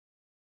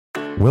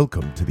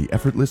Welcome to the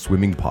Effortless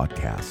Swimming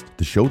Podcast,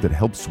 the show that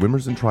helps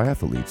swimmers and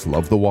triathletes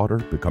love the water,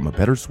 become a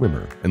better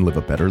swimmer, and live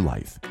a better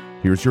life.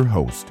 Here's your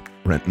host,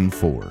 Brenton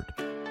Ford.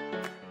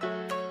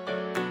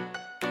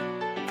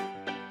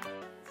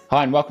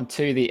 Hi, and welcome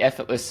to the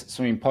Effortless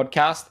Swimming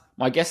Podcast.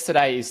 My guest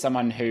today is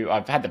someone who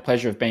I've had the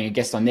pleasure of being a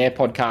guest on their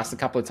podcast a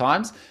couple of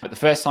times. But the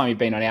first time you've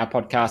been on our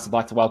podcast, I'd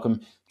like to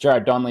welcome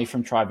Gerard Donnelly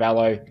from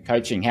Trivelo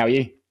Coaching. How are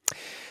you?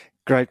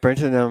 Great,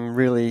 Brenton. I'm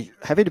really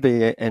happy to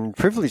be and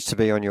privileged to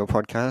be on your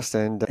podcast.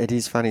 And it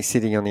is funny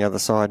sitting on the other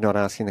side, not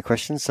asking the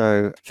questions.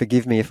 So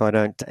forgive me if I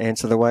don't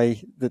answer the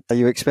way that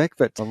you expect,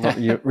 but I'm not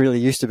really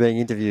used to being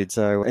interviewed.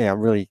 So yeah, I'm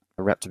really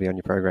rapt to be on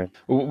your program.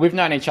 Well, we've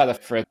known each other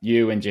for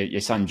you and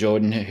your son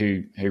Jordan,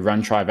 who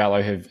run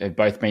Trivelo, have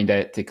both been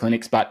to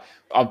clinics. But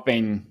I've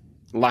been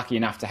lucky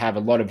enough to have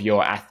a lot of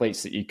your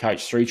athletes that you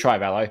coach through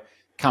Trivelo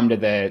come to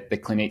the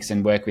clinics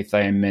and work with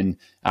them and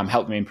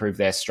help them improve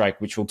their stroke,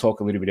 which we'll talk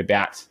a little bit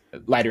about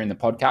later in the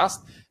podcast.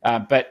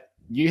 But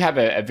you have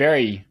a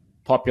very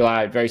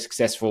popular, very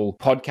successful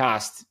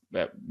podcast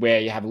where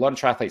you have a lot of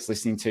triathletes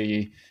listening to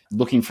you,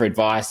 looking for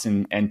advice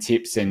and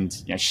tips and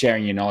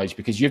sharing your knowledge,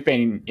 because you've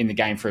been in the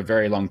game for a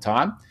very long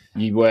time.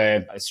 You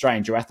were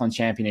Australian Triathlon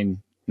champion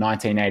in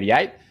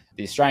 1988.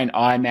 The Australian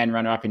Ironman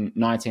runner-up in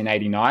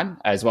 1989,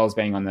 as well as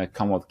being on the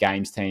Commonwealth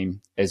Games team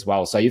as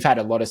well. So you've had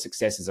a lot of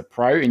success as a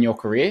pro in your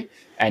career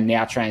and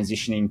now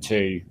transitioning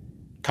to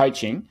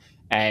coaching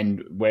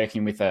and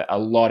working with a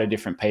lot of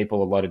different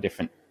people, a lot of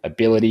different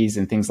abilities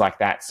and things like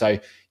that. So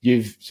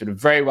you've sort of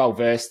very well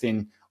versed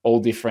in all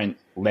different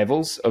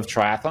levels of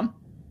triathlon.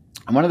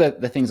 And one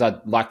of the things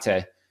I'd like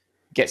to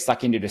get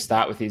stuck into to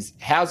start with is,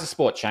 how's the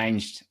sport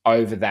changed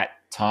over that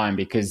time?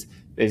 Because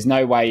there's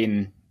no way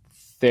in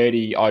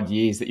 30 odd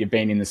years that you've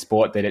been in the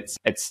sport that it's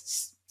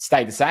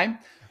stayed the same.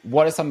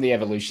 What are some of the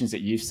evolutions that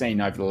you've seen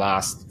over the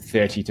last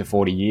 30 to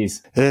 40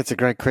 years? That's a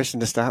great question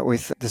to start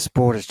with. The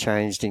sport has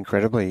changed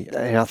incredibly.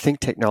 And I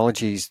think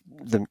technology is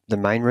the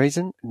main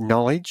reason.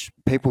 Knowledge,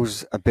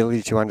 people's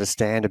ability to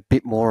understand a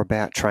bit more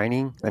about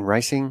training and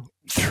racing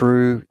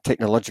through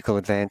technological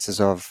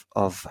advances of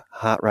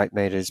heart rate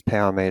meters,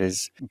 power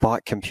meters,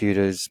 bike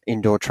computers,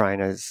 indoor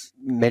trainers,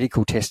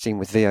 medical testing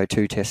with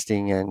VO2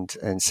 testing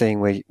and seeing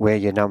where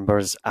your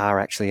numbers are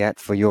actually at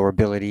for your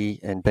ability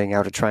and being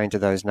able to train to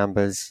those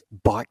numbers.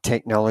 Bike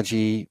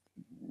technology,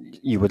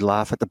 you would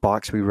laugh at the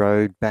bikes we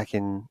rode back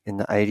in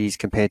the 80s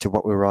compared to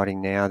what we're riding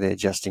now. They're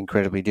just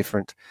incredibly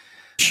different.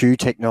 Shoe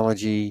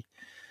technology,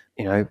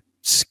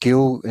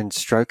 skill and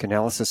stroke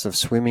analysis of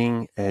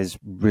swimming has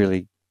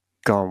really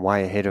gone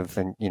way ahead of,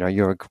 and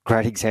you're a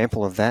great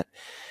example of that.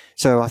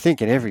 So I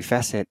think in every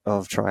facet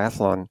of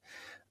triathlon,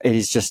 it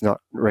is just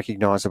not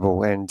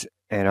recognizable. And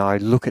I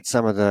look at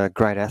some of the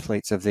great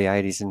athletes of the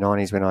 80s and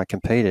 90s when I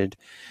competed,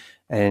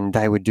 and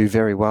they would do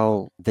very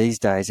well these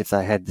days if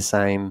they had the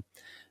same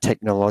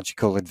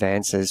technological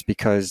advances,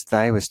 because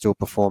they were still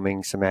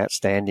performing some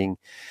outstanding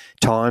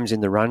times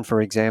in the run.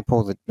 For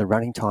example, the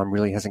running time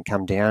really hasn't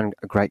come down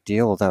a great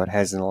deal, although it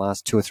has in the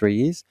last 2 or 3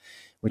 years,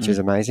 which is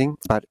amazing.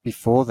 But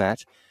before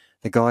that,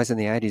 the guys in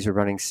the 80s were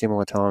running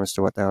similar times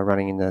to what they were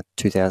running in the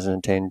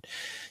 2010,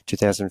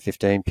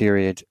 2015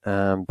 period.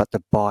 But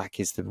the bike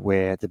is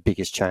where the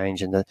biggest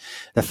change and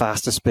the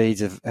faster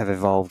speeds have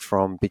evolved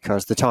from,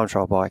 because the time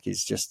trial bike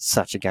is just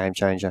such a game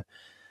changer.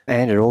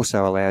 And it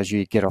also allows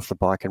you to get off the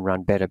bike and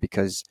run better,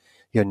 because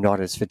you're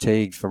not as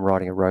fatigued from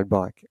riding a road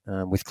bike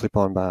with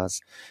clip-on bars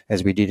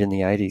as we did in the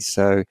 80s.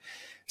 So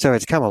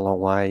it's come a long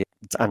way.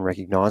 It's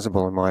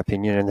unrecognisable in my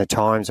opinion, and the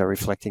times are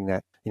reflecting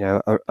that.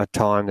 A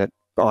time that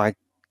I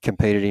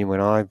competed in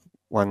when I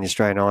won the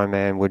Australian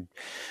Ironman would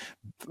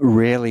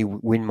rarely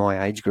win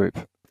my age group,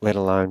 let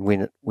alone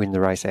win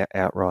the race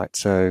outright.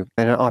 So,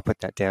 and I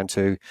put that down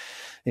to,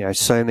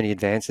 so many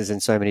advances in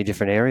so many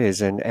different areas,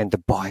 and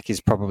the bike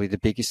is probably the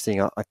biggest thing.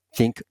 I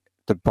think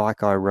the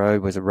bike I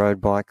rode was a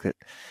road bike that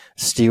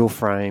steel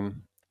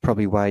frame,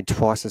 probably weighed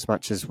twice as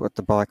much as what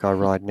the bike I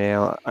ride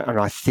now. And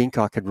I think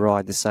I could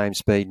ride the same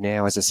speed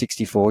now as a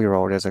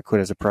 64-year-old as I could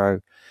as a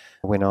pro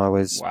when I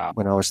was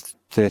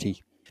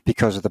 30,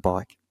 because of the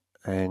bike.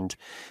 And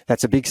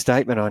that's a big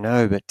statement, I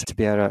know, but to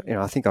be able to,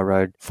 I think I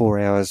rode 4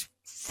 hours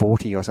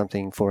 40 or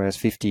something, 4 hours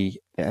 50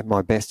 at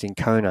my best in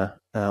Kona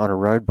on a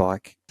road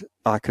bike.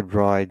 I could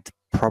ride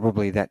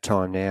probably that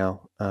time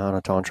now on a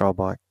time trial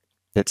bike.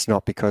 It's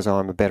not because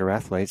I'm a better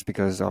athlete, it's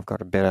because I've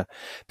got a better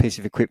piece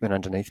of equipment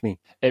underneath me.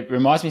 It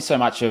reminds me so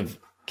much of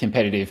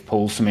competitive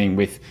pool swimming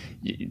with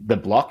the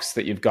blocks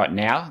that you've got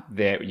now.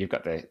 There, you've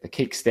got the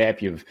kick step.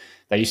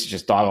 They used to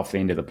just dive off the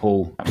end of the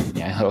pool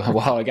a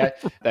while ago.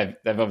 They've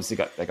obviously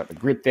got the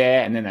grip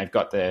there, and then they've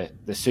got the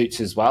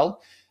suits as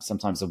well.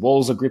 Sometimes the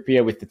walls are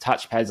grippier with the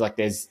touch pads. Like,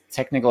 there's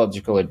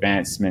technological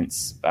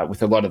advancements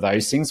with a lot of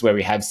those things where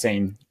we have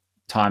seen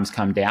times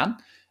come down.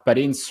 But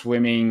in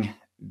swimming,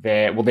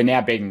 they're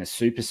now beating the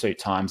super suit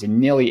times in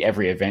nearly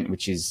every event,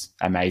 which is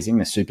amazing.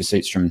 The super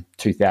suits from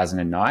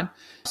 2009.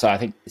 So I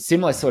think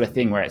similar sort of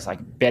thing where it's like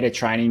better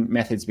training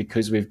methods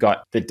because we've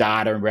got the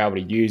data and we're able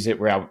to use it.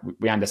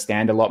 We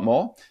understand a lot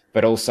more,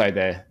 but also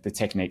the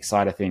technique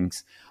side of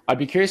things. I'd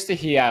be curious to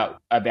hear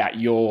about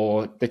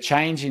the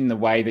change in the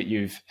way that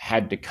you've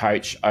had to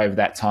coach over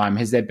that time.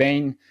 Has there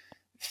been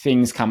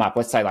things come up,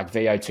 let's say like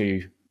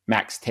VO2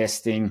 max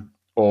testing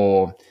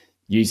or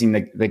using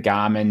the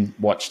Garmin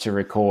watch to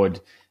record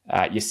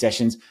your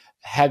sessions?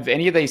 Have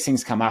any of these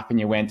things come up and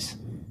you went,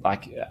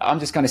 like, I'm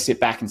just going to sit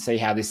back and see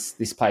how this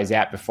plays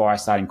out before I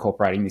start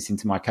incorporating this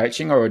into my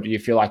coaching? Or do you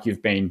feel like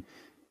you've been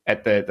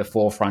at the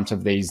forefront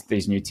of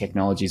these new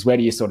technologies? Where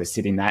do you sort of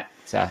sit in that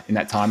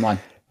timeline?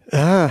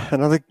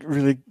 Another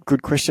really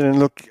good question. And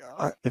look,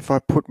 if I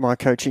put my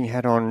coaching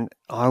hat on,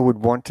 I would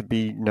want to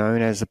be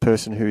known as the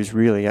person who's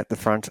really at the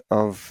front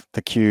of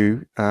the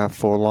queue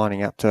for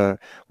lining up to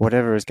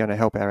whatever is going to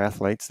help our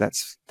athletes.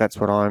 That's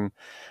what I'm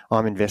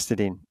invested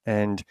in,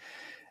 and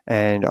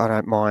I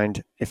don't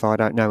mind if I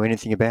don't know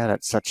anything about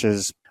it. Such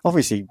as,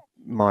 obviously,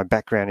 my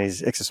background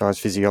is exercise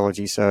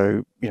physiology.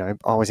 So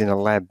I was in a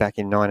lab back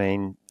in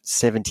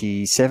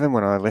 1977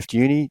 when I left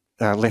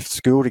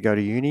school to go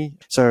to uni.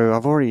 So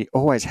I've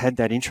always had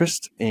that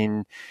interest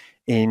in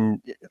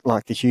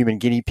like the human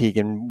guinea pig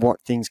and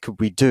what things could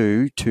we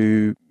do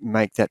to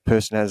make that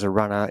person as a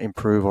runner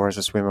improve, or as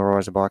a swimmer, or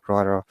as a bike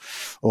rider,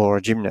 or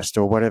a gymnast,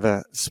 or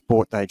whatever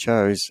sport they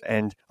chose.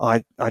 And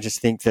I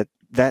just think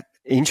that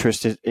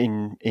interest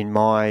in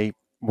my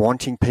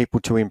wanting people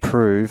to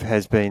improve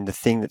has been the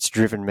thing that's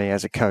driven me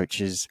as a coach.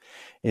 Is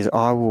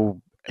I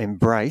will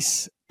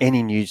embrace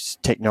any new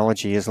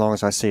technology as long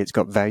as I see it's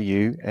got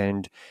value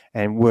and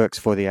works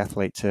for the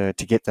athlete to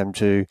get them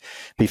to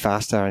be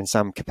faster in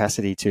some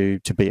capacity, to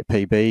be a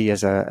PB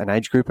as an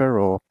age grouper,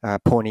 or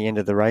pointy end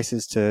of the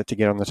races to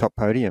get on the top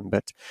podium.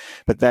 But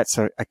that's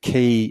a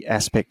key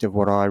aspect of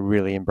what I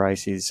really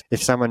embrace. Is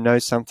if someone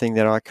knows something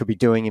that I could be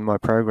doing in my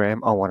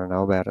program, I want to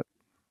know about it.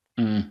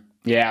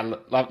 Yeah,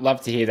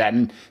 love to hear that.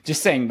 And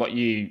just seeing what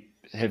you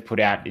have put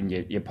out in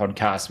your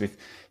podcast with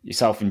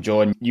yourself and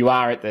Jordan, you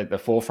are at the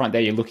forefront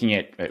there. You're looking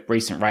at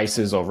recent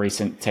races or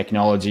recent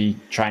technology,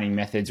 training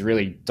methods,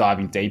 really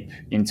diving deep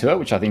into it,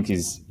 which I think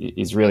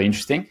is really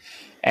interesting.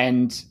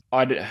 And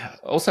I'd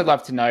also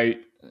love to know,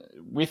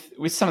 with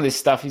some of this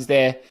stuff,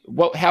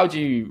 how do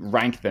you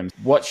rank them?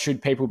 What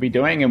should people be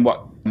doing, and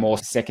what more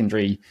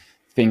secondary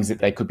things that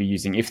they could be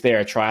using? If they're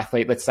a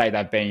triathlete, let's say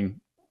they've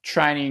been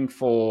training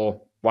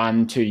for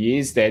 1-2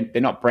 years, they're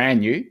not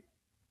brand new,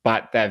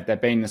 but they've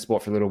been in the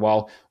sport for a little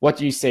while. What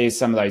do you see as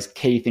some of those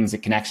key things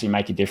that can actually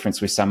make a difference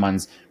with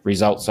someone's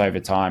results over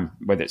time,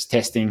 whether it's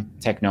testing,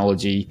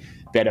 technology,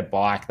 better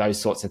bike, those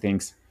sorts of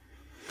things?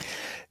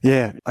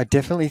 Yeah, I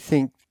definitely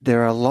think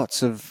there are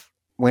lots of...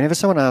 Whenever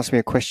someone asks me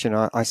a question,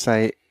 I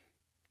say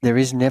there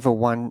is never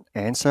one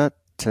answer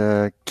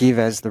to give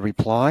as the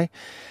reply.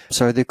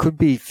 So there could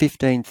be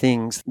 15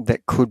 things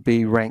that could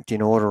be ranked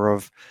in order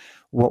of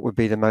what would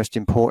be the most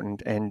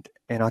important. And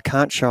I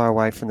can't shy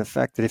away from the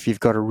fact that if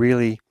you've got a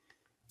really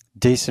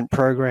decent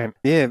program,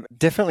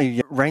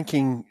 definitely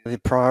ranking the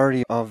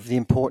priority of the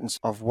importance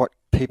of what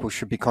people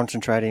should be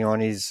concentrating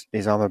on is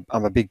I'm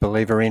a big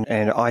believer in.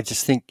 And I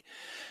just think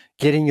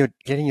getting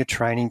your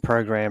training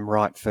program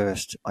right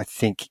first, I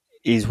think,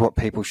 is what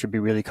people should be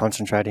really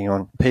concentrating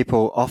on.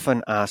 People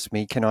often ask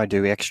me, can I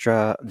do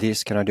extra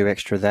this? Can I do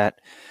extra that?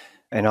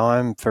 And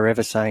I'm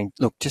forever saying,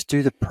 look, just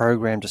do the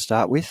program to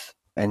start with.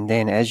 And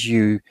then as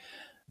you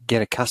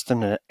get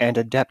accustomed and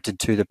adapted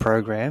to the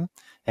program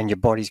and your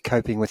body's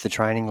coping with the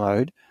training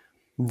load,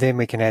 then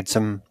we can add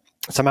some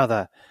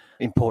other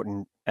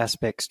important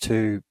aspects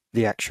to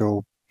the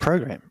actual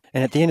program.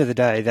 And at the end of the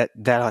day,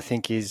 that I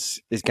think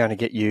is going to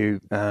get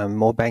you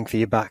more bang for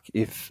your buck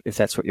if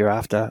that's what you're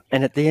after.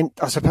 And at the end,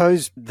 I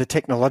suppose the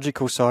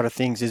technological side of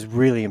things is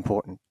really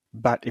important.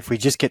 But if we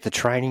just get the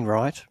training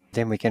right,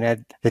 then we can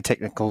add the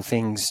technical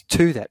things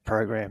to that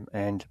program.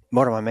 And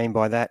what do I mean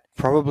by that?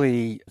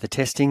 Probably the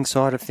testing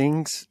side of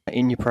things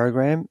in your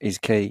program is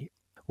key.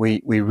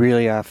 We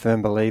really are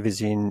firm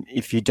believers in,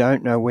 if you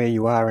don't know where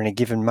you are in a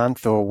given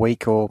month or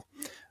week or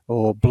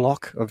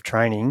block of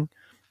training,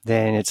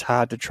 then it's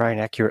hard to train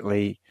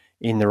accurately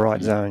in the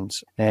right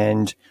zones.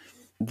 And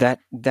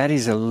that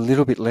is a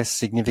little bit less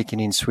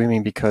significant in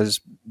swimming because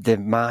the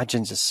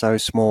margins are so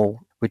small.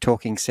 We're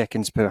talking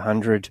seconds per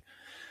 100,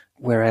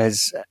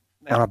 whereas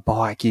on a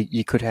bike,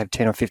 you could have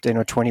 10 or 15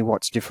 or 20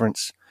 watts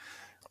difference,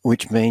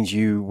 which means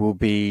you will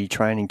be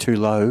training too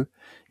low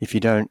if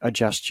you don't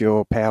adjust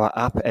your power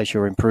up as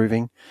you're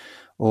improving,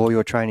 or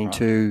you're training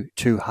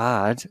too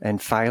hard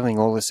and failing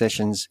all the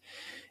sessions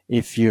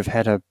if you've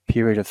had a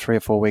period of 3 or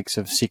 4 weeks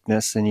of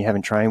sickness and you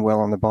haven't trained well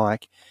on the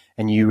bike,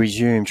 and you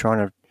resume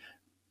trying to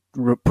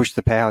push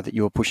the power that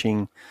you were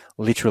pushing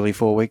literally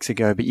 4 weeks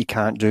ago, but you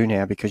can't do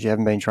now because you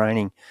haven't been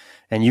training,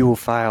 and you will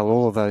fail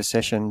all of those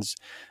sessions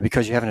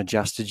because you haven't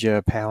adjusted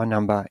your power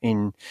number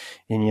in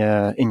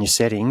your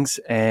settings,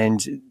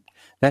 and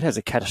that has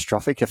a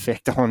catastrophic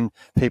effect on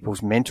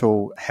people's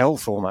mental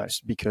health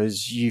almost,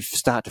 because you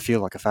start to feel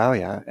like a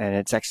failure, and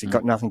it's actually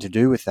got nothing to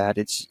do with that.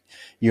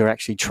 You're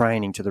actually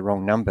training to the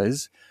wrong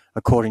numbers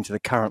according to the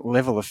current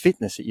level of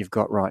fitness that you've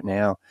got right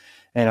now.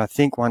 And I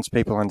think once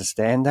people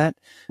understand that,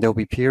 there'll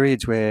be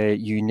periods where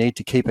you need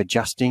to keep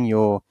adjusting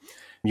your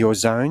your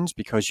zones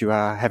because you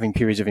are having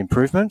periods of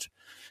improvement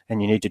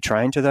and you need to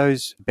train to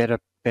those better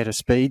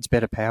speeds,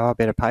 better power,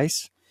 better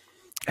pace.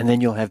 And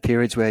then you'll have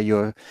periods where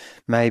you're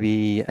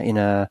maybe in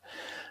a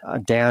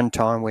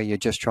downtime where you're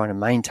just trying to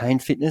maintain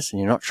fitness and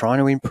you're not trying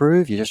to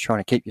improve. You're just trying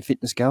to keep your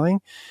fitness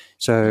going.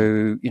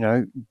 So,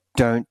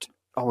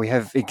 we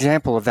have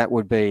example of that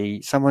would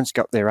be someone's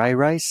got their A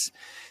race.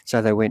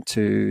 So they went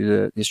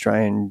to the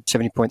Australian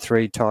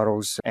 70.3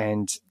 titles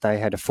and they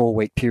had a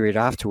 4-week period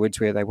afterwards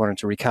where they wanted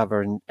to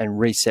recover and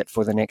reset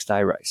for the next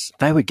A race.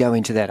 They would go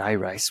into that A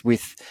race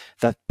with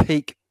the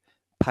peak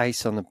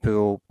pace on the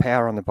pool,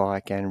 power on the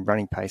bike and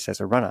running pace as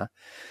a runner.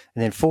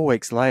 And then 4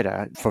 weeks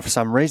later, for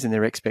some reason,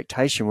 their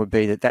expectation would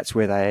be that that's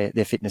where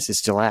their fitness is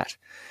still at.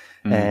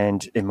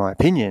 And in my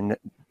opinion,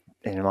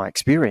 and in my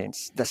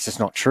experience, that's just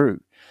not true.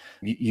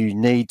 You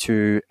need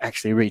to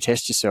actually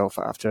retest yourself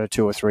after a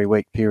 2 or 3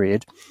 week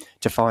period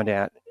to find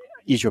out,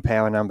 is your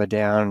power number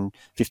down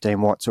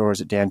 15 watts or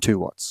is it down 2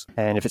 watts?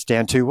 And if it's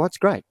down 2 watts,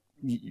 great.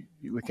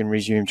 We can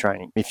resume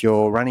training. If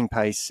your running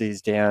pace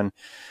is down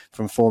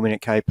from 4-minute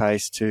K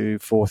pace to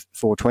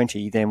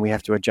 4:20, then we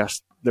have to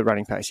adjust the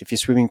running pace. If your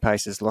swimming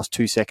pace has lost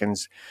 2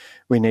 seconds,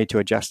 we need to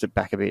adjust it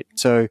back a bit.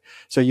 So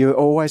you're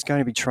always going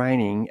to be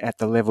training at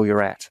the level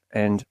you're at.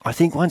 And I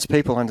think once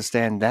people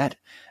understand that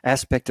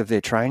aspect of their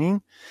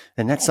training,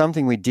 and that's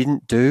something we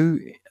didn't do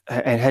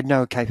and had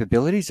no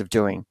capabilities of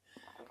doing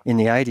in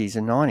the 80s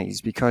and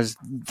 90s because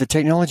the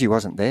technology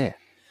wasn't there.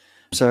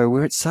 So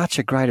we're at such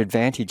a great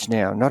advantage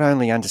now, not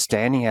only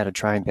understanding how to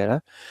train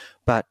better,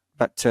 but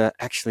to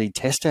actually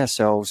test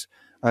ourselves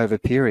over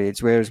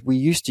periods, whereas we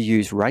used to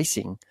use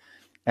racing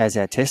as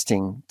our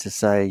testing to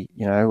say,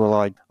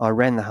 I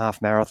ran the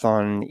half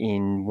marathon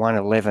in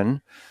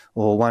 1:11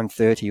 or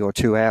 1:30 or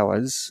 2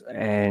 hours,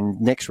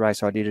 and next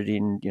race I did it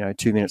in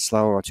 2 minutes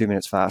slower or 2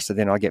 minutes faster.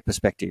 Then I get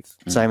perspective.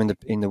 Same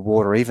in the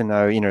water, even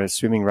though in a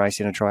swimming race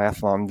in a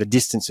triathlon, the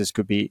distances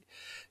could be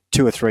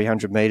 200 or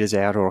 300 meters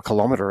out or a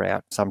kilometer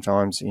out.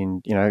 Sometimes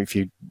if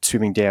you're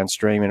swimming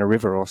downstream in a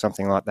river or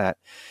something like that,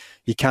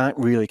 you can't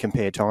really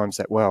compare times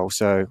that well.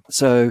 So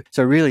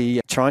really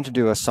trying to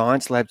do a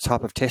science lab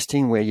type of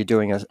testing where you're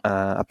doing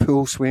a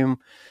pool swim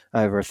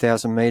over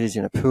 1,000 meters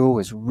in a pool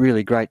is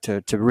really great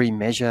to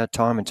remeasure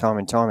time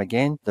and time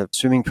again. The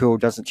swimming pool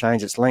doesn't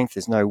change its length.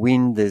 There's no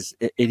wind.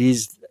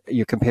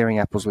 You're comparing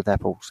apples with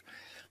apples.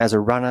 As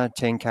a runner,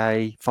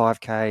 10K,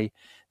 5K,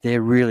 they're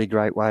really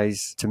great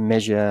ways to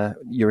measure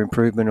your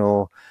improvement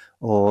or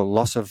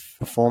loss of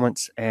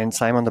performance. And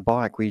same on the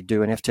bike. We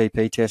do an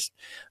FTP test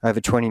over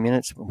 20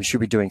 minutes. We should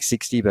be doing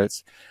 60, but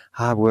it's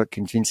hard work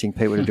convincing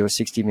people to do a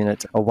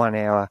 60-minute or 1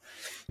 hour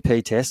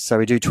P test. So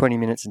we do 20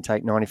 minutes and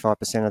take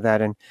 95% of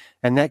that.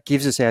 And that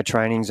gives us our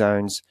training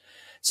zones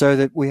so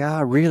that we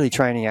are really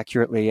training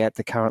accurately at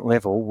the current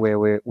level where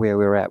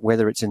we're at,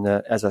 whether it's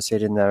as I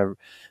said, in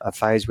a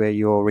phase where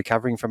you're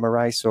recovering from a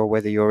race or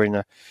whether you're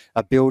in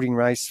a building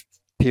race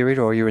period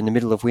or you're in the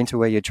middle of winter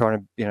where you're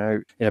trying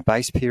to, in a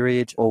base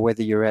period, or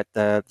whether you're at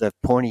the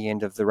pointy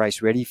end of the race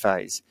ready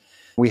phase.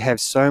 We have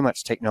so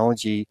much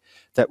technology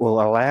that will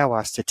allow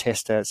us to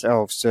test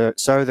ourselves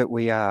so that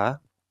we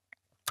are,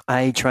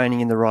 A,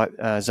 training in the right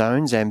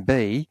zones, and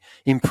B,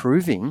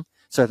 improving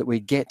so that we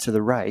get to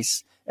the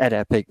race at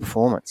our peak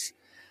performance.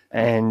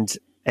 And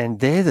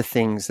they're the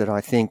things that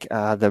I think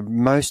are the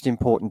most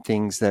important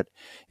things that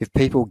if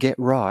people get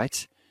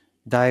right,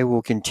 they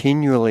will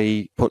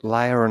continually put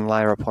layer and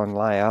layer upon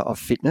layer of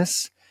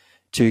fitness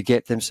to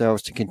get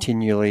themselves to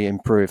continually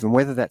improve. And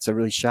whether that's a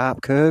really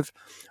sharp curve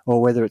or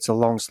whether it's a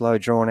long, slow,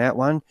 drawn-out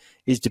one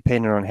is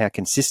dependent on how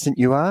consistent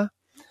you are.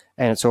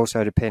 And it's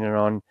also dependent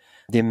on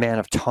the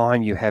amount of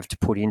time you have to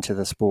put into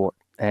the sport.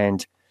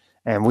 And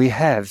we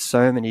have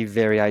so many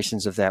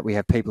variations of that. We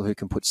have people who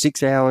can put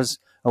 6 hours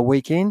a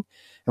week in,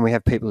 and we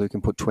have people who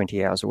can put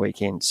 20 hours a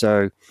week in.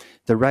 So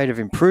the rate of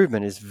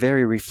improvement is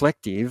very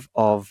reflective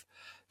of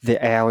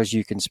the hours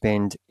you can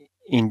spend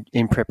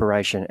in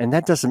preparation. And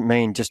that doesn't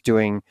mean just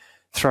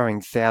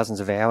throwing thousands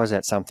of hours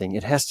at something.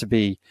 It has to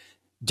be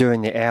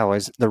doing the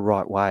hours the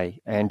right way.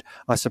 And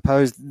I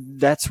suppose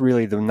that's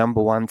really the number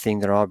one thing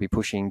that I'll be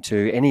pushing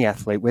to any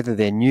athlete, whether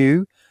they're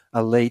new,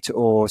 elite,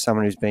 or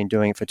someone who's been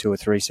doing it for 2 or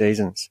 3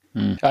 seasons.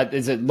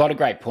 There's a lot of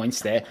great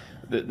points there.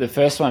 The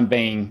first one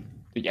being,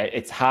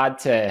 it's hard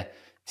to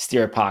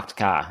steer a parked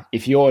car.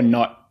 If you're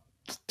not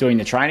doing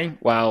the training,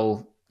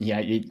 well,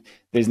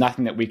 there's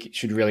nothing that we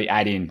should really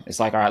add in.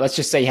 It's like, all right, let's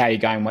just see how you're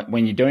going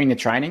when you're doing the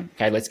training.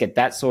 Okay, let's get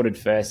that sorted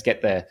first,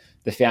 get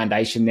the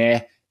foundation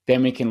there.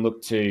 Then we can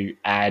look to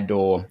add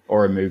or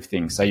remove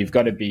things. So you've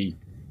got to be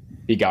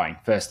going,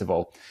 first of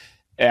all.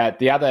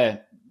 The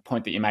other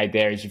point that you made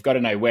there is you've got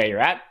to know where you're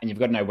at and you've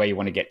got to know where you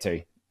want to get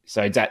to.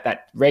 So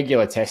that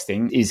regular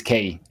testing is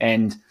key.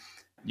 And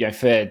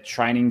for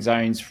training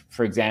zones,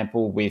 for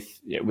example,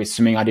 with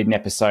swimming, I did an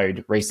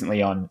episode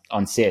recently on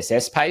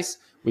CSS pace,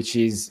 which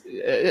is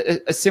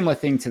a similar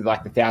thing to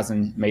like the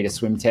 1,000-meter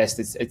swim test.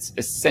 It's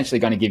essentially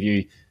going to give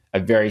you a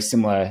very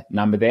similar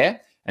number there,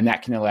 and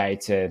that can allow you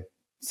to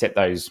set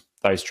those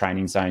those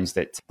training zones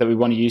that we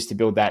want to use to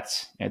build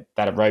that that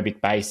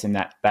aerobic base and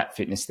that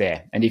fitness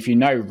there. And if you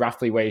know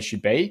roughly where you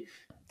should be,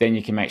 then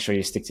you can make sure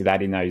you stick to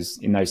that in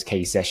those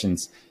key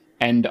sessions.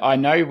 And I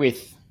know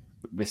with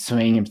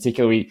swimming in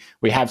particular,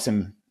 we have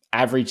some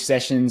average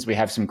sessions, we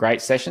have some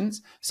great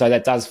sessions, so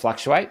that does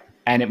fluctuate,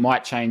 and it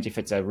might change if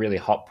it's a really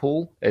hot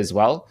pool as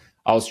well.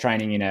 I was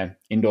training in an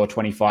indoor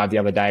 25 the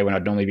other day when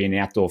I'd normally be in an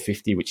outdoor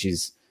 50, which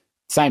is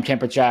same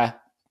temperature,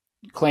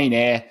 clean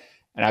air,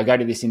 and I go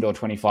to this indoor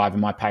 25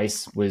 and my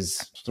pace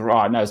was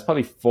it's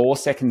probably 4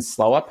 seconds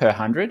slower per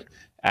 100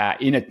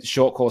 in a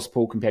short course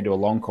pool compared to a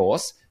long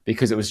course,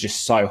 because it was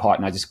just so hot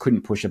and I just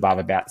couldn't push above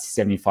about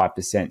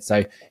 75%.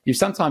 So you've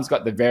sometimes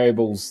got the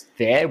variables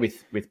there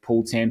with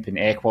pool temp and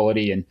air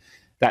quality and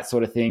that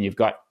sort of thing. You've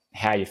got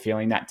how you're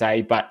feeling that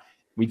day, but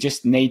we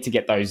just need to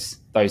get those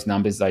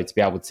numbers though to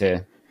be able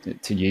to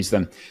use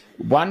them.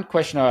 One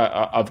question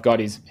I've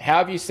got is, how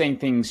have you seen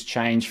things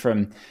change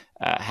from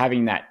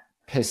having that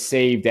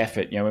perceived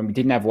effort? When we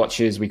didn't have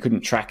watches, we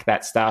couldn't track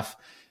that stuff.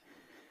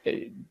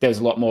 There was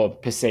a lot more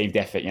perceived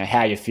effort,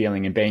 how you're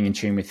feeling and being in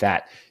tune with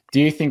that. Do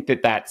you think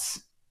that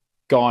that's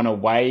gone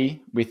away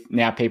with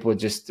now people are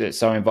just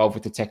so involved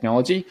with the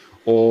technology,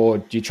 or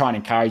do you try and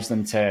encourage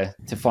them to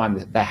find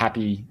the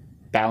happy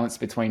balance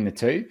between the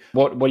two?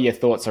 What are your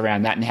thoughts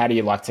around that, and how do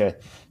you like to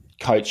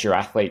coach your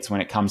athletes when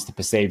it comes to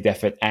perceived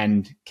effort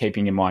and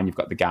keeping in mind you've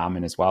got the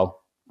Garmin as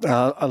well?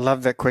 I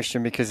love that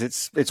question, because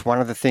it's one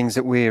of the things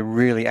that we're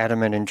really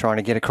adamant in trying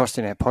to get across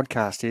in our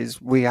podcast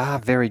is we are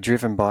very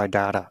driven by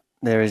data.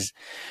 There is,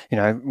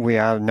 we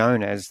are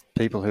known as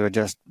people who are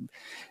just,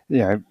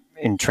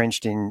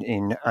 entrenched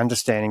in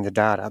understanding the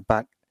data.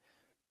 But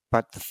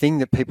the thing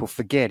that people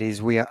forget is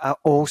we are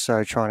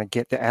also trying to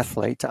get the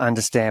athlete to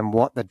understand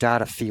what the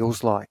data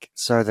feels like,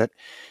 so that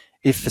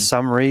if for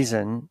some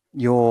reason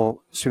your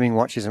swimming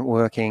watch isn't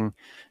working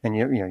and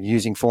you're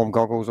using form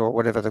goggles or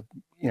whatever,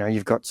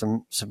 you've got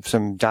some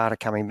data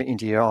coming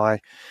into your eye.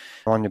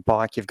 On your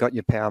bike, you've got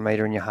your power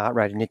meter and your heart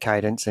rate and your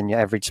cadence and your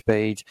average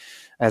speed.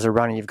 As a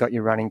runner, you've got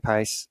your running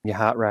pace, your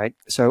heart rate.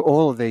 So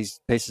all of these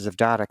pieces of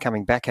data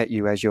coming back at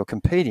you as you're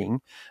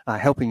competing are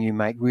helping you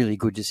make really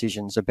good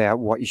decisions about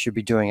what you should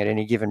be doing at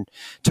any given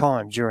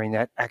time during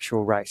that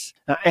actual race,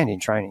 and in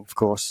training, of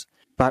course.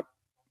 But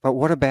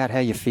what about how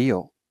you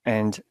feel?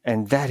 And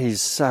that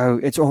is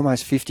it's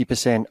almost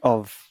 50%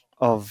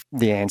 of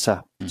the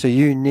answer. So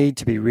you need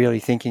to be really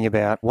thinking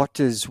about, what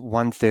does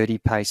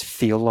 1:30 pace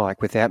feel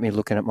like without me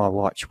looking at my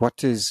watch? What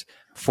does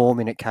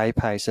 4-minute K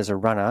pace as a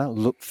runner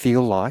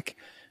feel like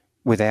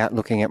without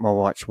looking at my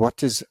watch? What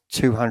does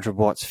 200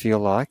 watts feel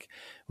like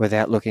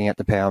without looking at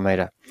the power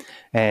meter?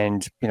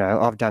 And,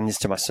 I've done this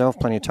to myself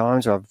plenty of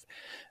times.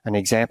 An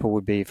example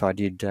would be if I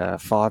did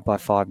 5 by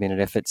 5 minute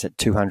efforts at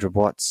 200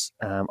 watts,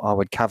 I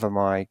would cover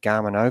my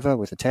Garmin over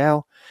with a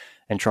towel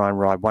and try and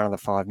ride one of the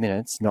 5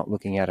 minutes, not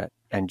looking at it,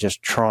 and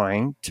just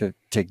trying to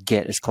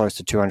get as close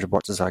to 200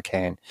 watts as I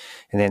can.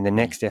 And then the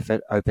next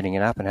effort, opening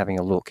it up and having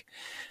a look.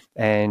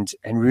 And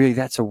really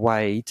that's a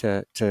way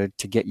to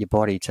get your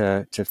body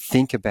to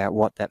think about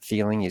what that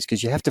feeling is,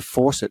 because you have to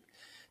force it,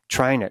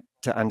 train it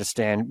to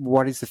understand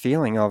what is the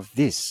feeling of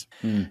this.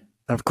 And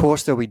of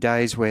course, there'll be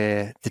days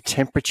where the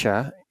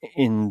temperature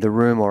in the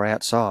room or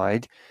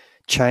outside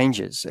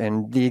changes.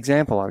 And the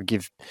example I would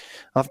give,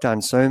 I've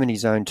done so many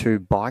Zone 2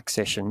 bike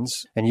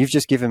sessions, and you've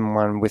just given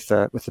one with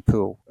the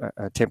pool,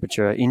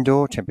 temperature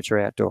indoor, temperature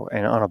outdoor.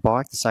 And on a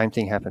bike, the same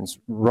thing happens.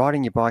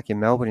 Riding your bike in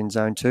Melbourne in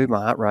Zone 2,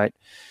 my heart rate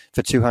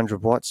for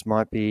 200 watts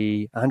might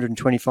be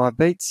 125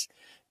 beats.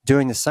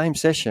 Doing the same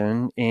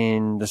session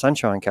in the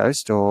Sunshine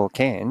Coast or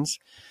Cairns,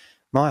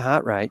 my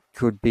heart rate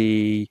could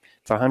be,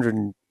 for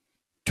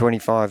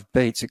 125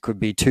 beats, it could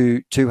be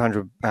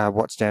 200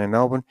 watts down in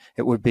Melbourne.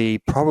 It would be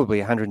probably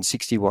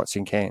 160 watts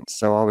in Cairns.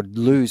 So I would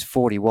lose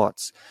 40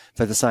 watts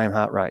for the same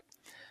heart rate,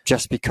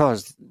 just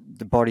because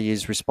the body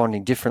is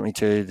responding differently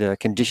to the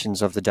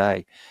conditions of the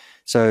day.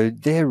 So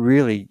they're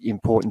really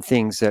important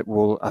things that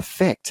will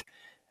affect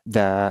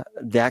the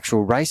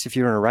actual race. If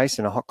you're in a race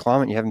in a hot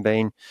climate, you haven't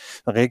been,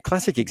 a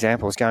classic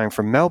example is going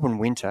from Melbourne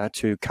winter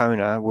to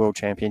Kona World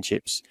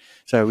Championships.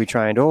 So we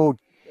trained all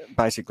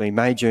basically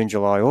May, June,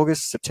 July,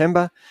 August,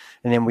 September,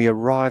 and then we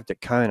arrived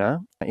at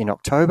Kona in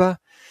October,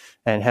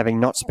 and having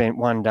not spent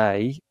one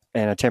day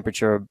and a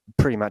temperature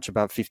pretty much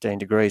above 15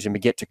 degrees, and we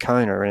get to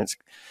Kona and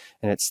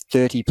it's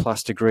 30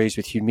 plus degrees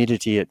with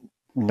humidity at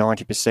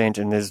 90%,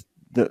 and there's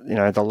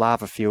the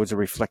lava fields are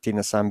reflecting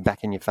the sun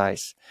back in your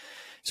face.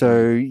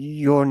 So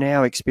you're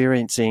now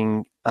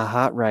experiencing a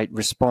heart rate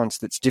response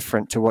that's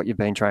different to what you've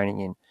been training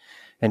in.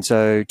 And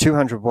so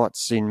 200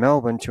 watts in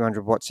Melbourne,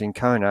 200 watts in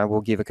Kona will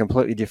give a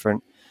completely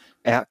different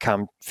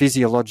outcome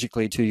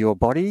physiologically to your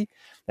body.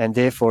 And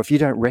therefore, if you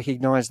don't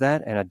recognize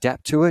that and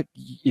adapt to it,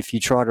 if you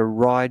try to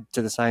ride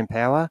to the same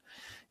power,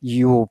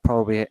 you will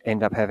probably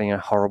end up having a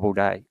horrible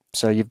day.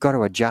 So you've got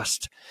to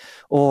adjust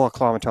or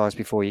acclimatize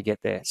before you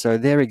get there. So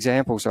they're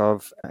examples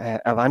of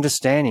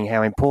understanding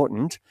how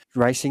important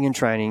racing and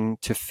training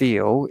to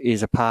feel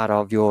is a part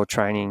of your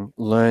training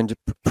learned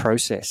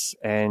process.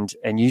 And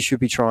you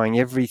should be trying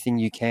everything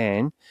you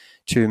can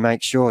to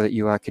make sure that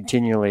you are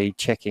continually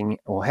checking,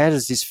 or how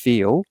does this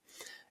feel?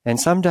 And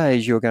some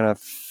days you're going to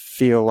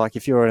feel like,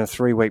 if you're in a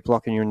 3-week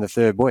block and you're in the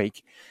 3rd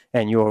week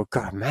and you've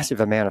got a massive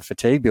amount of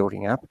fatigue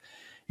building up,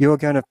 you're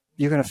going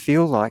to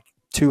feel like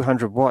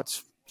 200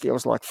 watts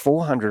feels like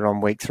 400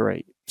 on week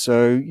 3.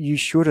 So you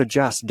should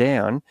adjust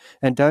down,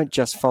 and don't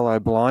just follow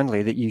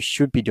blindly that you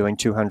should be doing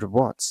 200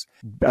 watts.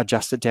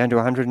 Adjust it down to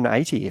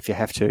 180 if you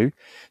have to,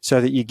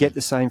 so that you get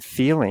the same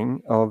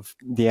feeling of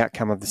the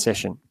outcome of the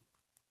session.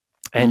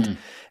 And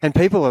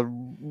people are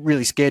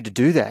really scared to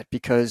do that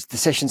because the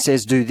session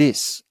says do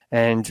this.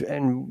 And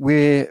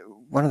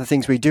one of the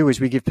things we do is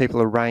we give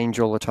people a range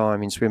all the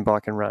time in swim,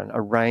 bike and run,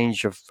 a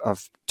range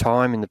of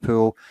time in the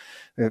pool.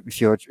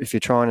 If you're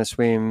trying to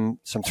swim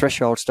some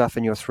threshold stuff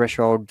and your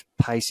threshold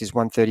pace is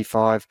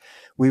 135,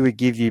 we would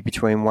give you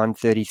between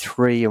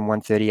 133 and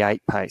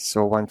 138 pace,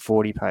 or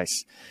 140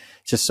 pace,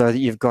 just so that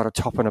you've got a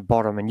top and a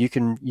bottom, and you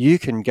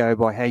can go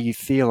by how you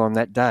feel on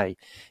that day.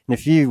 And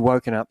if you've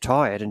woken up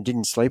tired and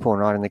didn't sleep all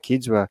night and the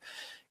kids were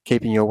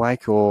keeping you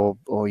awake, or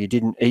you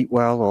didn't eat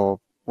well, or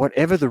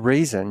whatever the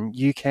reason,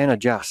 you can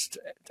adjust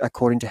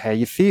according to how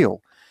you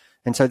feel.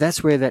 And so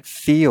that's where that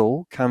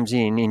feel comes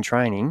in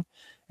training.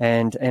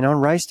 And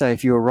on race day,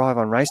 if you arrive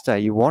on race day,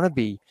 you want to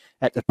be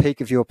at the peak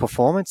of your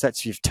performance.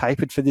 That's, you've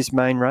tapered for this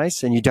main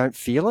race and you don't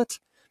feel it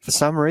for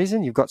some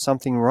reason, you've got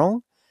something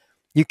wrong.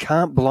 You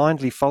can't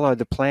blindly follow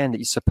the plan that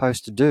you're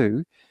supposed to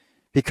do,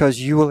 because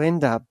you will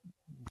end up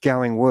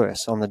going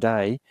worse on the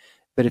day.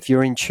 But if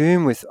you're in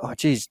tune with,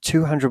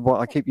 200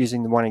 watts, I keep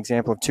using the one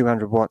example of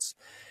 200 watts.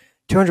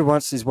 200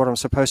 watts is what I'm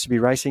supposed to be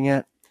racing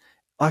at.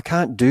 I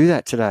can't do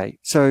that today.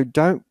 So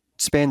don't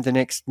spend the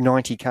next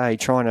 90K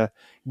trying to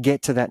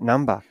get to that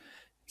number.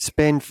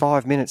 Spend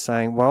 5 minutes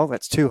saying, well,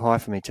 that's too high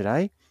for me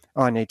today.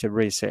 I need to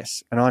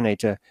reassess, and I need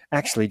to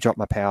actually drop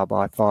my power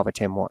by 5 or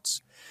 10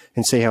 watts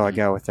and see how I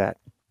go with that.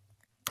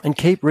 And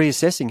keep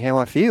reassessing how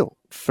I feel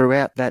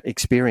throughout that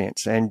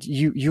experience. And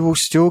you will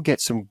still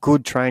get some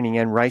good training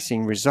and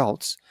racing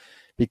results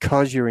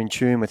because you're in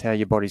tune with how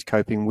your body's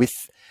coping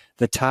with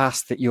the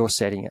task that you're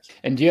setting it.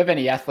 And do you have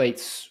any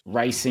athletes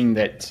racing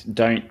that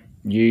don't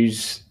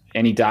use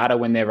any data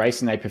when they're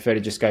racing? They prefer to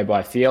just go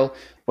by feel.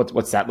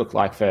 What's that look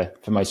like for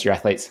most of your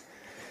athletes?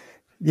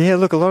 Yeah,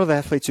 look, a lot of the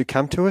athletes who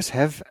come to us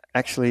have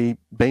actually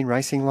been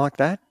racing like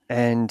that.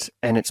 And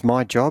it's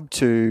my job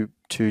to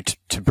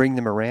bring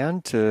them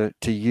around to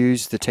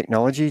use the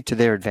technology to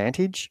their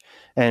advantage.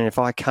 And if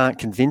I can't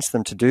convince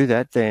them to do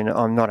that, then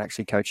I'm not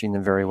actually coaching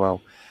them very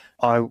well.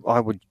 I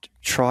would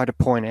try to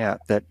point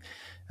out that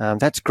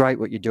that's great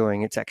what you're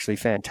doing. It's actually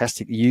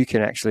fantastic. You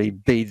can actually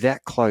be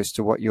that close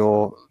to what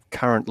your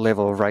current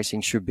level of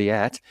racing should be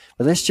at.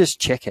 But let's just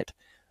check it.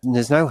 And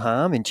there's no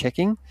harm in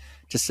checking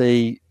to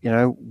see,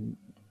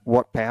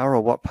 what power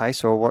or what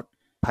pace or what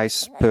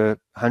pace per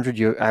 100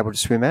 you're able to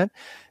swim at.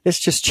 Let's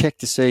just check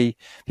to see,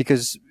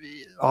 because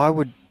I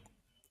would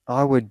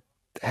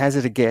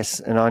hazard a guess,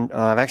 and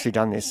I've actually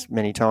done this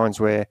many times,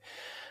 where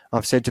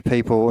I've said to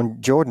people,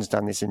 and Jordan's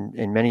done this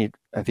in many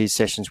of his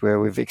sessions, where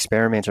we've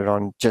experimented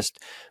on just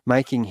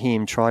making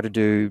him try to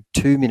do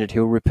 2-minute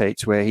hill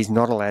repeats where he's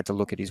not allowed to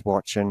look at his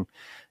watch,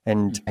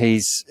 and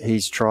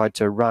he's tried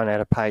to run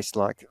at a pace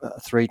like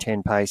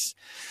 3:10 pace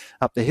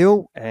up the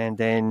hill, and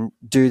then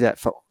do that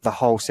for the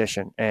whole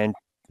session. And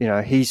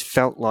he's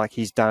felt like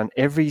he's done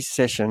every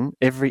session,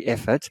 every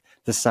effort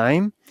the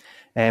same.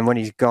 And when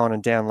he's gone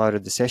and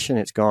downloaded the session,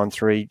 it's gone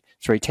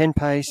 3:10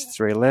 pace,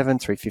 3:11,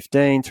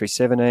 3:15,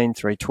 3:17,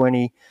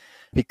 3:20,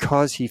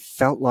 because he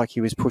felt like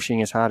he was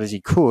pushing as hard as he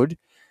could.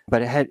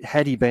 But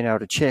had he been able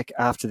to check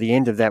after the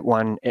end of that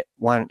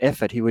one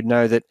effort, he would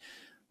know that,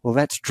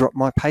 well,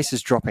 my pace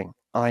is dropping.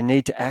 I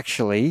need to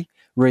actually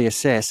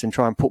reassess and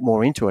try and put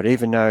more into it,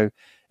 even though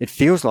it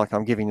feels like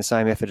I'm giving the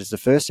same effort as the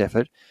first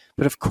effort.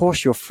 But of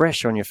course, you're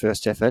fresh on your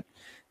first effort,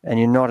 and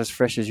you're not as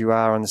fresh as you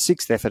are on the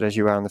 6th effort as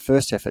you are on the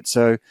first effort.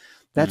 So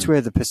that's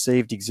where the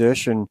perceived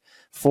exertion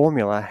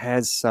formula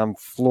has some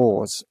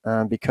flaws,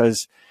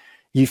 because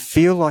you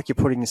feel like you're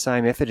putting the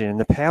same effort in. And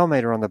the power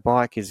meter on the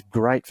bike is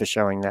great for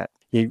showing that.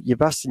 You're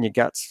busting your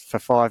guts for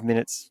 5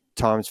 minutes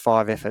times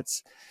 5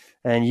 efforts.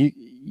 And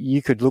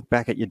you could look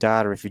back at your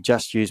data if you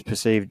just use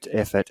perceived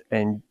effort,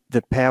 and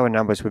the power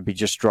numbers would be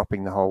just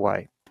dropping the whole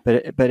way.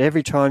 But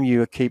every time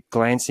you keep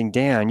glancing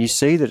down, you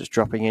see that it's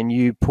dropping, and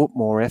you put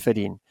more effort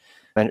in.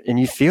 And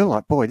you feel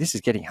like, boy, this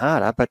is getting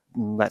harder, but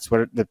that's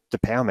what the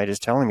power meter is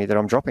telling me, that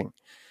I'm dropping.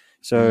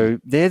 So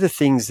they're the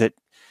things that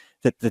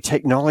the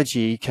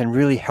technology can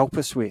really help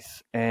us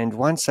with. And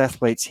once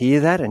athletes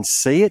hear that and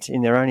see it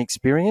in their own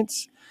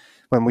experience,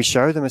 when we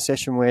show them a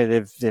session where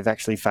they've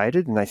actually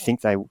faded and they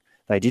think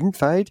they didn't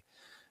fade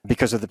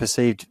because of the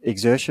perceived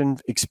exertion,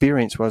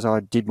 experience was,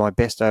 I did my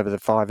best over the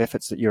 5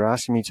 efforts that you're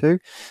asking me to,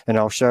 and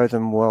I'll show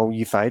them, well,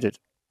 you faded.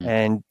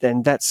 And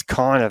then that's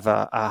kind of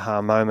a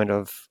aha moment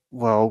of,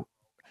 well,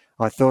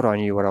 I thought I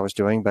knew what I was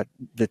doing, but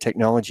the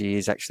technology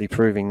is actually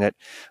proving that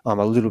I'm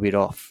a little bit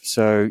off.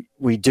 So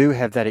we do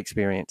have that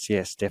experience.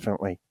 Yes,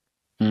 definitely.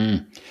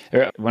 When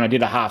I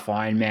did a half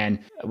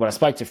Ironman, when I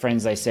spoke to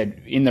friends, they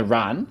said in the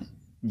run,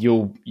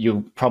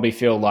 you'll probably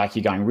feel like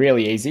you're going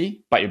really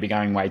easy, but you'll be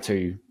going way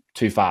too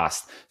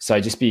fast. So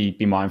just be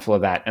mindful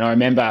of that. And I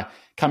remember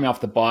coming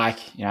off the bike,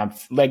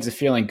 legs are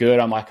feeling good.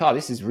 I'm like, oh,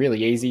 this is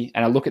really easy.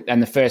 And I look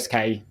and the first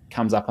K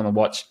comes up on the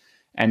watch,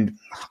 and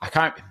I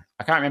can't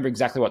remember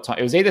exactly what time.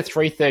 It was either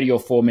 3:30 or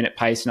 4-minute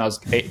pace, and I was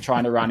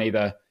trying to run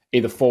either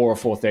 4 or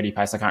 4:30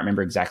 pace. I can't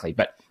remember exactly,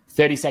 but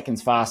 30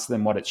 seconds faster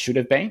than what it should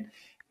have been.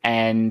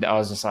 And I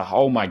was just like,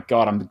 oh my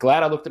God, I'm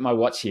glad I looked at my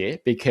watch here,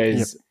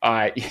 because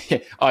I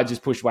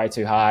just pushed way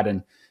too hard,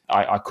 and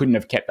I couldn't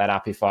have kept that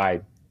up if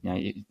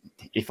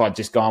I'd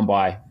just gone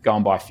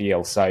by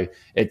feel. So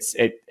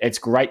it's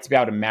great to be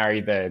able to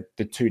marry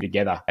the two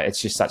together.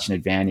 It's just such an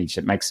advantage.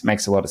 It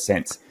makes a lot of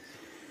sense.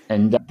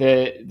 And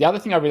the other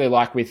thing I really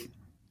like with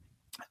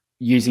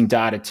using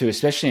data too,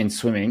 especially in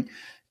swimming,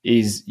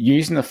 is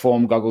using the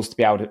form goggles to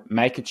be able to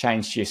make a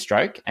change to your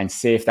stroke and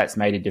see if that's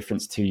made a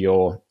difference to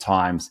your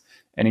times.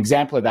 An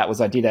example of that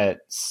was I did a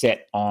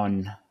set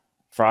on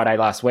Friday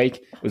last week.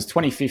 It was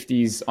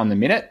 2050s on the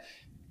minute,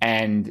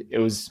 and it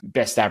was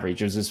best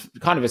average. It was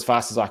kind of as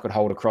fast as I could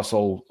hold across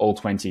all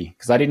 20,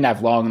 because I didn't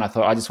have long, and I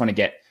thought I just want to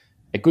get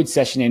a good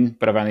session in,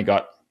 but I've only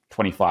got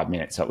 25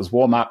 minutes. So it was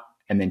warm up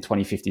and then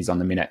 2050s on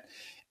the minute.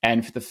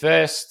 And for the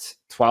first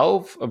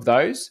 12 of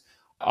those,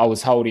 I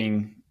was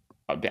holding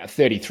about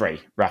 33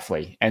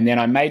 roughly. And then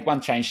I made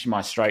one change to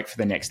my stroke for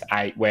the next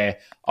 8, where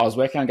I was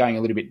working on going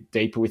a little bit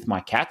deeper with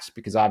my catch,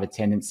 because I have a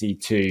tendency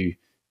to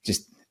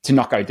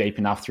not go deep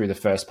enough through the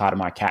first part of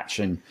my catch.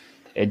 And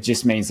it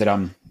just means that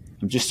I'm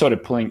just sort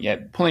of pulling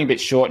a bit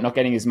short, not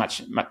getting as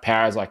much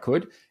power as I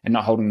could, and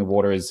not holding the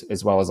water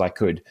as well as I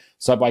could.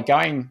 So by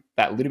going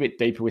that little bit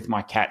deeper with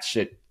my catch,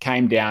 it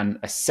came down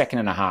a second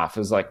and a half.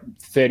 It was like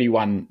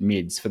 31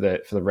 mids for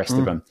the rest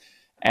of them.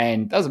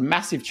 And that was a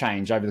massive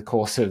change over the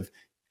course of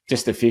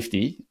just a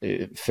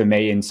 50 for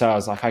me. And so I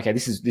was like, okay,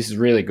 this is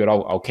really good.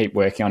 I'll keep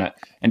working on it.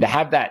 And to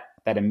have that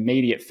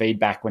immediate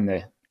feedback when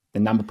the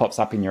number pops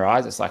up in your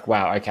eyes, it's like,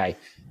 wow, okay,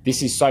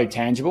 this is so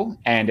tangible,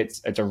 and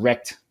it's a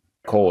direct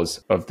cause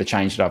of the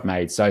change that I've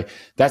made. So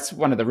that's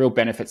one of the real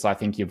benefits I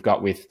think you've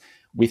got with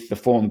the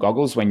form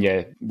goggles. When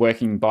you're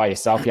working by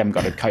yourself, you haven't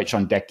got a coach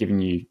on deck giving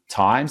you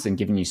times and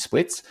giving you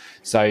splits.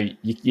 So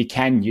you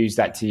can use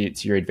that to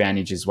your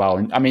advantage as well.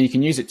 And I mean, you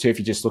can use it too if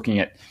you're just looking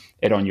at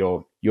it on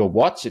your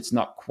watch. It's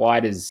not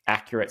quite as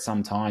accurate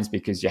sometimes,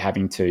 because you're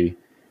having to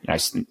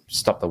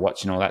stop the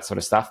watch and all that sort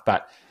of stuff.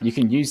 But you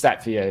can use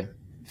that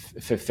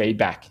for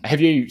feedback.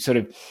 Have you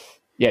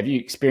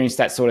experienced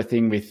that sort of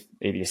thing with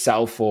either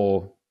yourself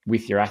or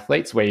with your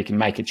athletes, where you can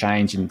make a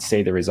change and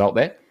see the result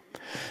there?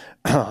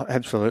 Oh,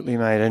 absolutely,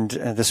 mate. And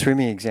the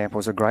swimming example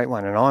is a great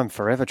one. And I'm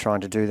forever trying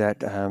to do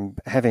that.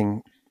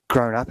 Having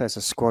grown up as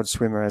a squad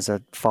swimmer, as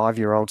a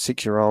 5-year-old,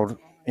 6-year-old,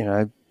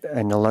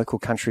 in the local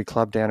country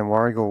club down in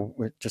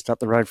Warragul, just up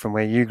the road from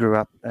where you grew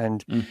up.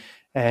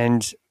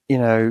 And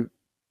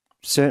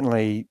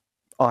certainly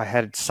I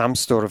had some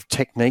sort of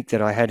technique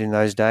that I had in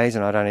those days,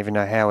 and I don't even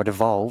know how it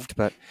evolved.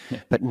 But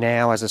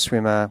now as a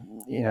swimmer,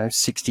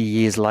 60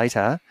 years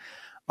later,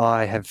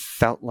 I have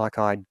felt like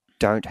I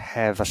don't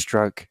have a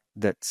stroke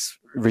that's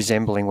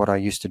resembling what I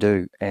used to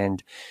do.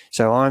 And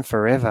so I'm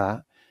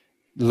forever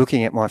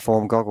looking at my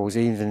form goggles,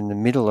 even in the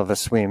middle of a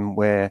swim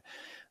where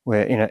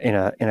in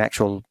an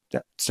actual,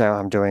 so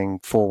I'm doing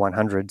 4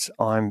 100s,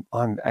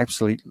 I'm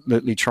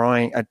absolutely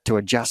trying to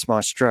adjust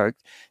my stroke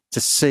to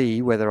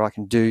see whether I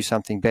can do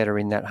something better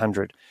in that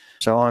 100.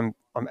 So I'm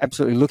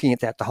absolutely looking at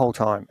that the whole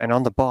time. And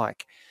on the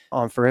bike,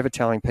 I'm forever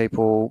telling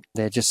people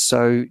they're just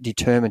so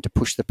determined to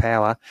push the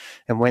power.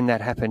 And when that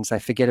happens, they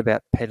forget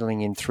about pedaling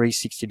in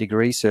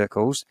 360-degree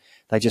circles.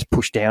 They just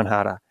push down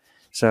harder.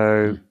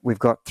 So we've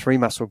got 3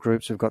 muscle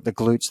groups. We've got the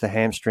glutes, the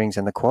hamstrings,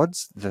 and the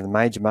quads. They're the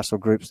major muscle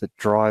groups that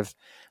drive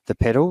the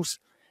pedals.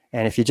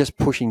 And if you're just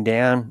pushing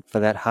down for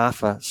that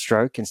half a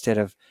stroke instead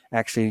of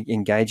actually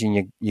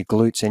engaging your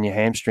glutes and your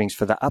hamstrings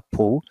for the up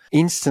pull,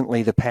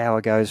 instantly the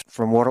power goes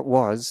from what it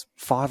was,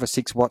 5 or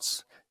 6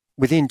 watts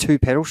within 2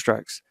 pedal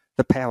strokes.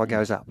 The power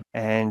goes up.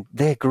 And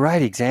they're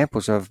great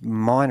examples of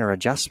minor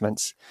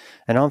adjustments.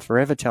 And I'm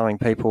forever telling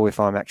people, if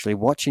I'm actually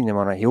watching them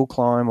on a hill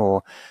climb,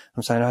 or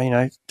I'm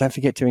saying, don't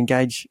forget to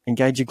engage your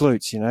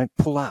glutes,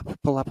 pull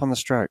up on the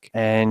stroke.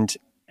 And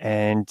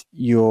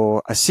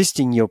you're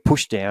assisting your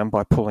push down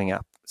by pulling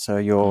up. So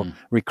you're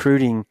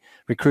recruiting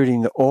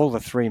all the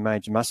 3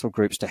 major muscle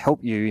groups to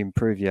help you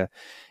improve your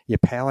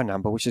power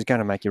number, which is going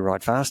to make you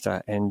ride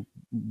faster. And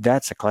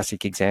that's a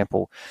classic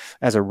example.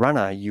 As a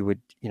runner, you would,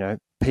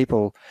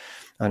 people,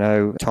 I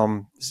know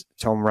Tom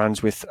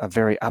runs with a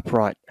very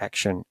upright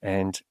action,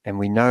 and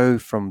we know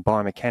from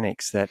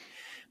biomechanics that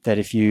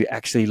if you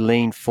actually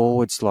lean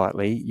forward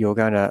slightly, you're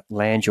going to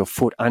land your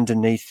foot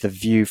underneath the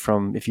view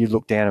from, if you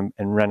look down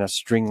and run a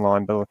string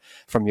line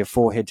from your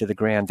forehead to the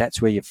ground,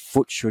 that's where your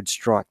foot should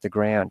strike the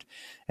ground.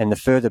 And the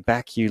further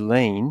back you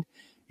lean,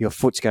 your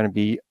foot's going to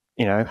be,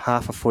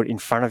 half a foot in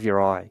front of your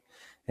eye.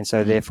 And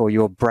so therefore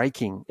you're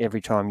braking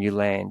every time you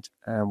land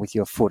with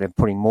your foot and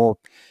putting more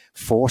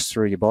force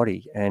through your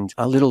body. And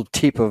a little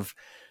tip of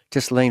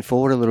just lean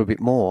forward a little bit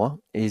more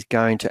is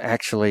going to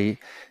actually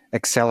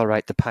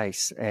accelerate the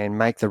pace and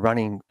make the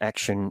running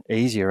action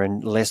easier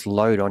and less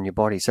load on your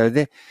body. So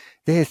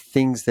they're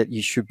things that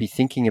you should be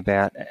thinking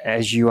about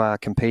as you are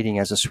competing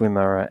as a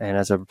swimmer and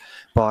as a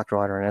bike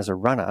rider and as a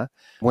runner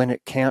when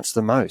it counts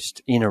the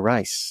most in a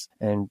race.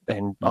 And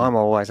I'm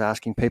always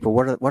asking people,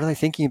 what are they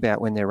thinking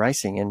about when they're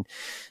racing? And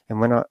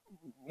when I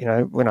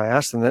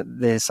ask them that,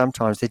 they're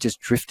just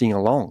drifting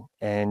along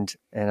and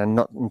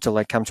not until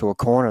they come to a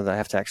corner, they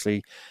have to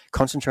actually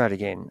concentrate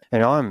again.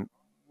 And I'm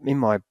in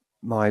my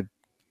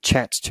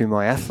chats to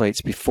my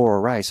athletes before a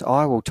race,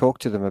 I will talk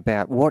to them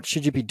about what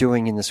should you be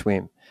doing in the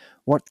swim?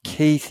 What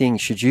key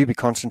things should you be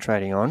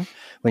concentrating on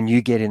when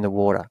you get in the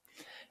water?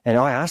 And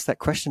I ask that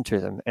question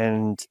to them,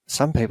 and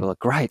some people are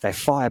great. They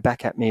fire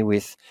back at me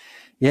with,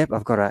 yep,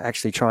 I've got to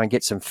actually try and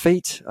get some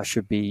feet. I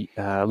should be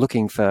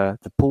looking for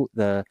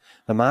the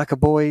marker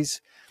buoys,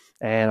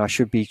 and I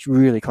should be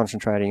really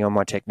concentrating on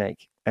my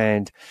technique.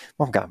 And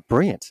I'm going,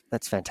 brilliant.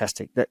 That's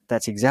fantastic.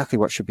 That's exactly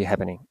what should be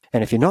happening.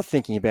 And if you're not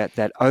thinking about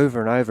that over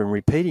and over and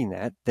repeating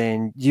that,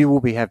 then you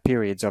will have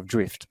periods of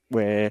drift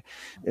where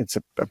it's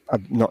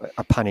not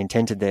a pun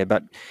intended there,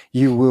 but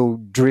you will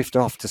drift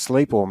off to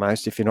sleep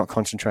almost if you're not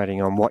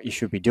concentrating on what you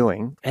should be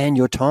doing, and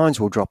your times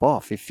will drop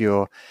off. If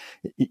you're,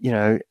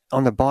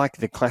 on the bike,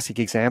 the classic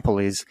example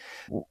is,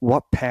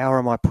 what power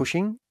am I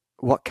pushing?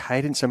 What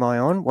cadence am I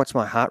on? What's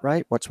my heart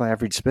rate? What's my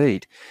average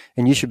speed?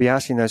 And you should be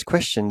asking those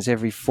questions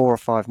every 4 or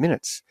 5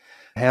 minutes.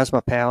 How's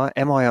my power?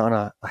 Am I on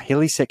a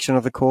hilly section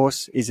of the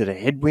course? Is it a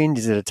headwind?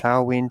 Is it a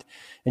tailwind?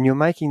 And you're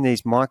making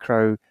these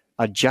micro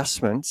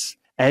adjustments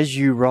as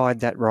you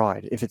ride that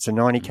ride. If it's a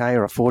 90K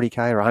or a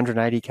 40K or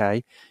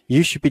 180K,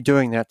 you should be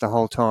doing that the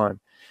whole time.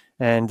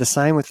 And the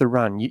same with the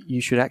run. You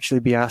should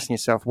actually be asking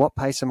yourself, what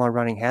pace am I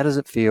running? How does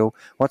it feel?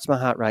 What's my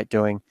heart rate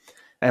doing?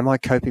 Am I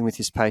coping with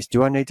this pace?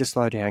 Do I need to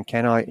slow down?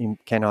 Can I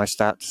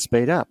start to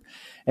speed up?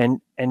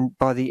 And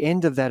by the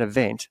end of that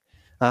event,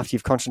 after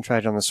you've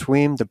concentrated on the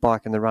swim, the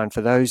bike and the run, for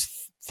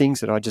those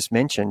things that I just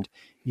mentioned,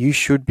 you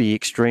should be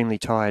extremely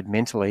tired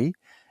mentally,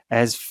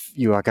 as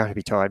you are going to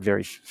be tired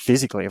very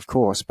physically, of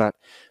course, but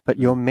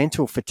your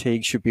mental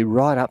fatigue should be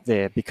right up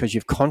there because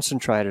you've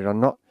concentrated on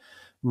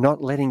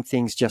not letting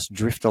things just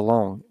drift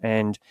along.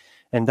 And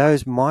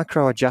those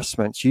micro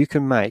adjustments, you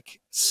can make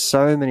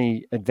so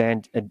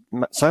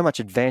much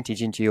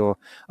advantage into your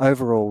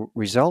overall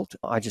result.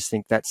 I just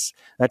think that's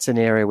an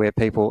area where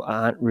people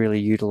aren't really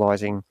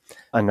utilizing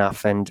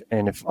enough. And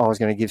if I was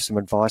going to give some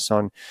advice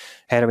on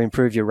how to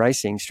improve your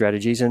racing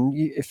strategies, and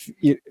if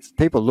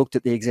people looked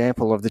at the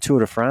example of the Tour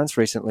de France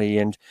recently,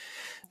 and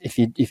if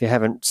you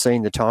haven't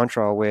seen the time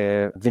trial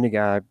where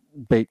Vingegaard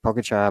beat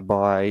Pogačar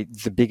by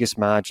the biggest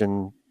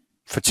margin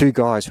for two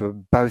guys who are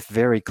both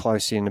very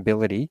close in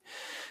ability,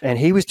 and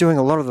he was doing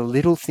a lot of the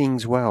little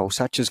things well,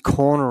 such as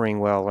cornering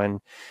well, and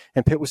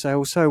people say,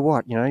 well, so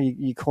what?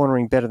 You're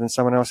cornering better than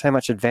someone else. How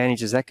much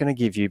advantage is that going to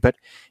give you? But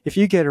if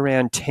you get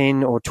around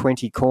 10 or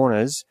 20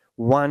 corners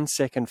 1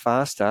 second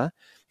faster,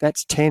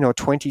 that's 10 or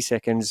 20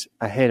 seconds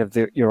ahead of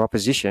your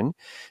opposition.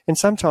 And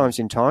sometimes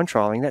in time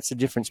trialing, that's the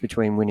difference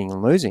between winning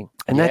and losing.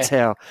 And that's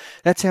how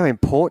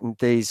important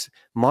these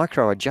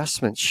micro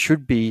adjustments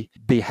should be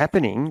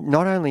happening,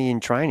 not only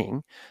in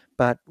training,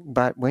 but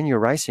when you're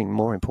racing,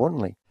 more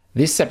importantly.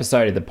 This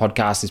episode of the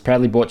podcast is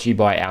proudly brought to you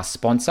by our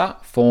sponsor,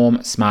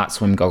 Form Smart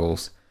Swim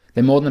Goggles.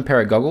 They're more than a pair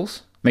of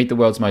goggles. Meet the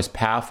world's most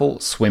powerful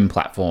swim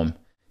platform.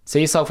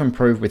 See yourself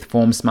improve with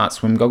Form Smart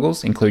Swim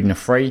Goggles, including a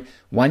free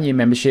 1-year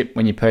membership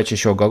when you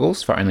purchase your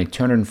goggles for only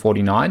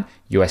 $249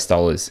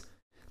 US.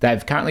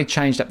 They've currently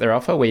changed up their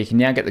offer where you can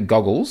now get the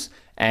goggles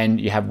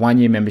and you have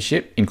 1-year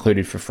membership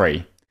included for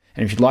free.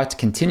 And if you'd like to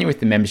continue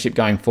with the membership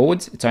going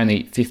forwards, it's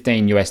only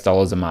 $15 US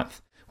a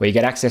month, where you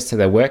get access to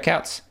their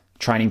workouts,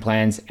 training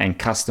plans, and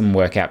custom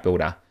workout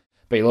builder.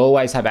 But you'll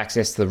always have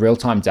access to the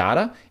real-time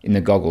data in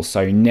the goggles,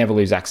 so you never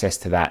lose access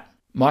to that.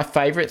 My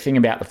favorite thing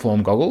about the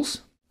Form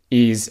goggles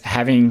is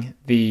having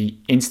the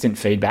instant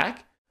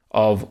feedback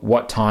of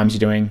what times you're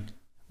doing,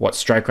 what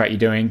stroke rate you're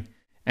doing,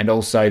 and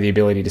also the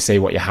ability to see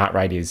what your heart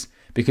rate is.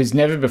 Because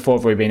never before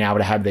have we been able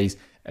to have these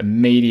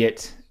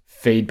immediate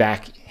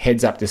feedback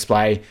heads-up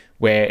display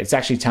where it's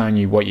actually telling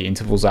you what your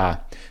intervals are.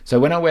 So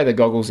when I wear the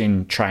goggles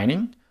in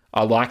training,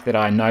 I like that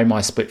I know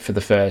my split for the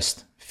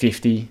first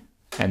 50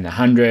 and the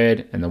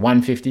 100 and the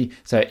 150.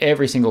 So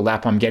every single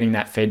lap I'm getting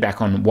that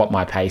feedback on what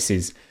my pace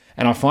is.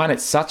 And I find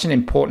it's such an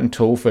important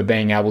tool for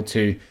being able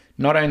to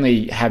not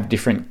only have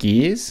different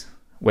gears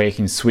where you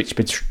can switch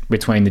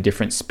between the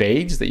different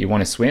speeds that you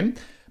want to swim,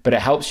 but it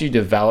helps you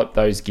develop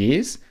those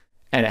gears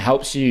and it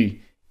helps you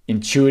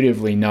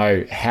intuitively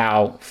know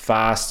how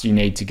fast you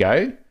need to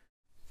go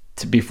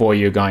before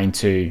you're going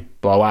to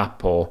blow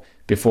up or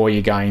before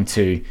you're going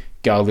to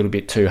go a little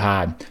bit too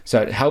hard. So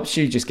it helps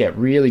you just get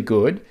really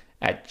good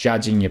at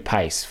judging your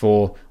pace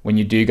for when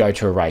you do go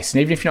to a race.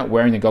 And even if you're not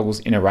wearing the goggles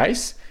in a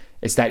race,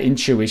 it's that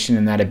intuition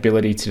and that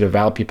ability to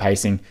develop your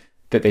pacing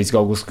that these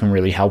goggles can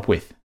really help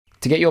with.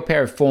 To get your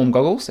pair of Form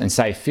goggles and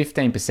save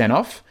 15%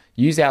 off,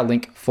 use our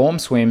link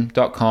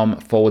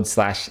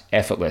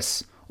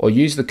formswim.com/effortless or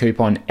use the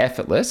coupon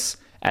effortless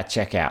at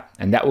checkout,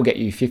 and that will get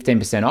you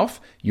 15%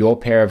 off your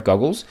pair of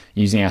goggles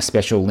using our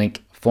special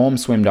link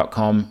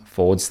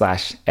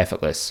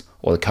formswim.com/effortless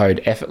or the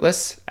code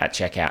effortless at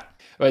checkout.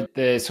 But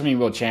the Swimming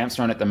World Champs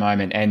are on at the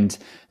moment, and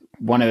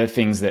one of the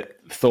things that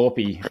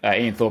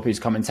Ian Thorpe, who's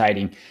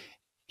commentating,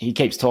 he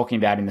keeps talking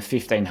about in the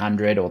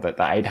 1500 or the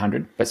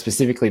 800, but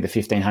specifically the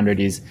 1500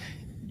 is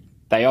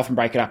they often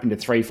break it up into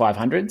 3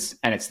 500s,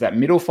 and it's that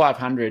middle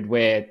 500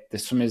 where the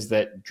swimmers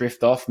that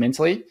drift off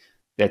mentally,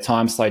 their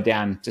time slowed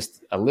down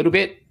just a little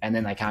bit and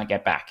then they can't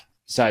get back.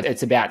 So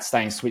it's about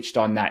staying switched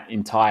on that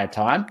entire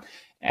time.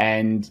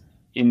 And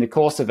in the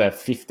course of a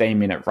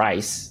 15-minute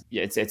race,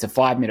 it's a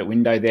 5-minute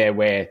window there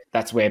where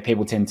that's where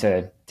people tend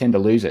to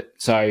lose it.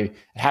 So it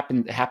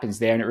happens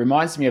there. And it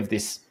reminds me of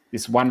this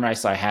one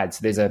race I had.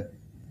 So there's a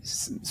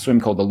swim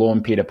called the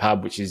Lawn Peter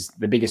Pub, which is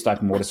the biggest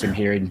open water swim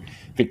here in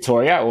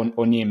Victoria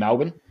or near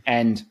Melbourne.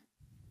 And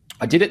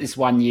I did it this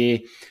one year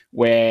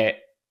where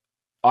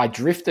I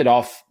drifted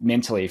off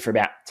mentally for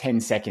about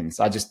 10 seconds.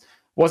 I just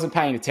wasn't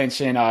paying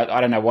attention.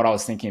 I don't know what I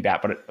was thinking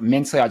about, but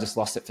mentally I just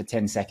lost it for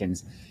 10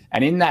 seconds.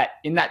 And in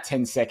that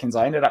 10 seconds,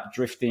 I ended up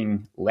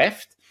drifting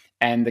left,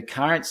 and the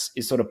currents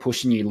is sort of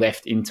pushing you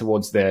left in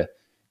towards the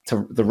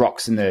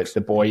rocks and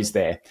the buoys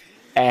there.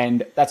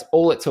 And that's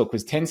all it took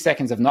was 10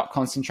 seconds of not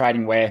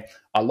concentrating, where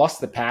I lost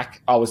the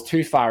pack. I was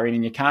too far in,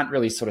 and you can't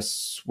really sort of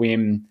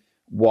swim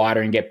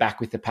wider and get back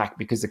with the pack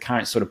because the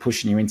current's sort of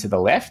pushing you into the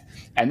left.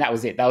 And that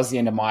was it. That was the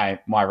end of my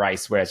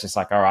race, where it's just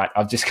like, all right,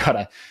 I've just got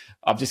to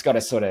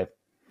sort of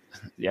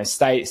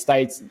stay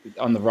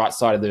on the right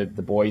side of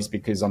the buoys,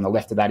 because on the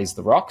left of that is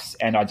the rocks,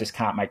 and I just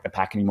can't make the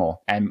pack anymore.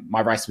 And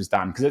my race was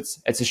done,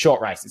 because it's a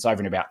short race. It's over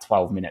in about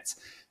 12 minutes.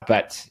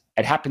 But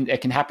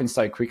it can happen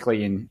so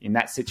quickly in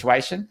that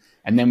situation.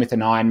 And then with an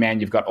Ironman,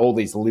 you've got all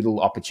these little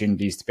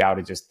opportunities to be able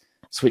to just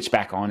switch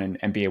back on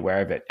and be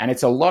aware of it. And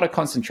it's a lot of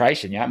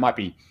concentration. It might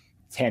be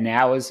 10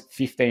 hours,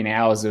 15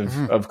 hours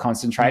of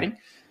concentrating,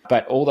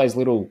 but all those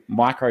little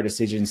micro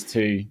decisions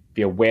to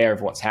be aware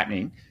of what's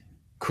happening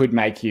could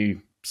make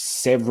you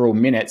several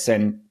minutes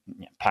and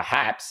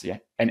perhaps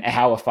an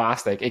hour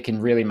faster. It can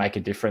really make a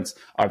difference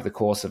over the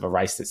course of a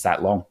race that's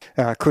that long.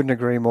 I couldn't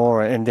agree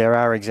more. And there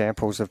are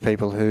examples of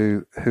people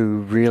who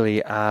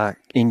really are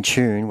in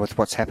tune with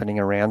what's happening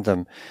around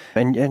them.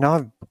 And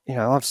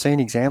I've seen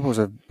examples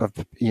of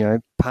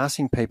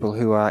passing people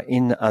who are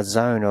in a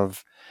zone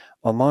of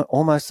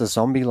almost a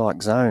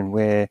zombie-like zone,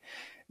 where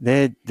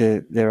they're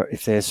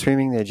if they're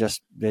swimming, they're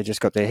just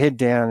got their head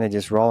down, they're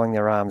just rolling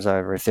their arms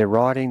over. If they're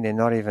riding, they're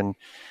not even,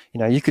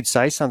 you could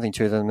say something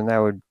to them and they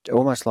would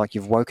almost like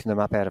you've woken them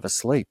up out of a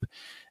sleep.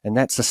 And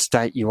that's a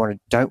state you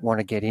don't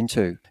want to get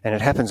into. And it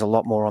happens a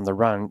lot more on the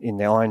run in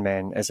the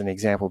Ironman, as an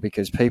example,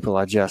 because people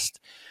are just,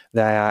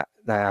 they are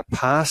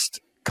past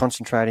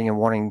concentrating and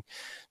wanting,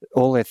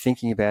 all they're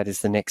thinking about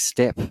is the next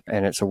step,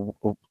 and it's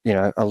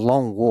a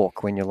long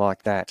walk when you're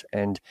like that.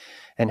 And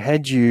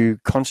had you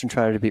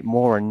concentrated a bit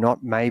more and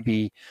not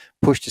maybe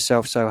pushed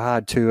yourself so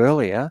hard too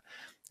earlier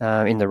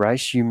in the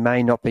race, you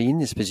may not be in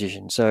this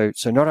position. So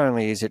not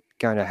only is it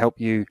going to help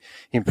you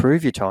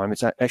improve your time,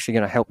 it's actually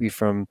going to help you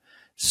from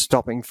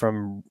stopping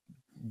from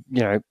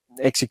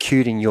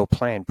executing your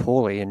plan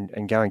poorly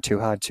and going too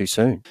hard too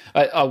soon.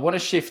 I want to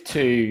shift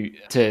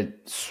to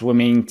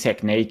swimming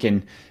technique,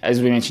 and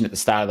as we mentioned at the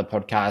start of the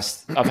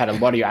podcast, I've had a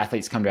lot of your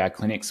athletes come to our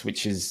clinics,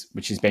 which has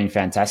been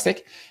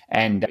fantastic,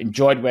 and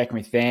enjoyed working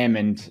with them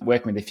and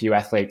working with a few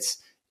athletes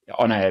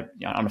on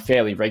a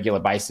fairly regular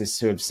basis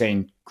who have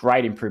seen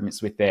great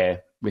improvements with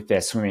their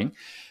swimming.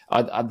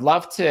 I'd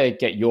love to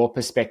get your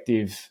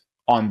perspective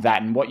on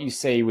that, and what you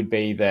see would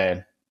be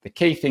the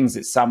key things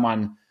that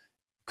someone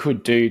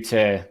could do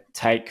to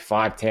take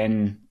 5,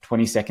 10,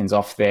 20 seconds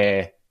off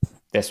their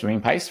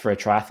swimming pace for a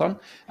triathlon.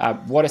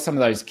 What are some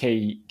of those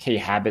key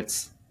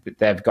habits that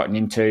they've gotten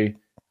into?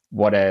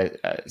 What are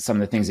some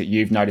of the things that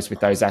you've noticed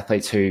with those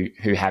athletes who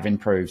have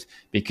improved?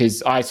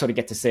 Because I sort of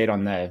get to see it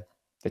on the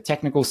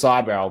technical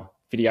side, where I'll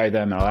video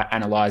them and I'll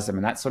analyze them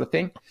and that sort of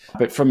thing.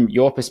 But from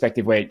your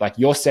perspective, where like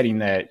you're setting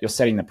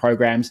the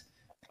programs,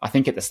 I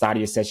think at the start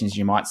of your sessions,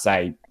 you might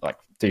say like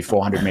do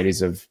 400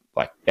 meters of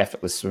like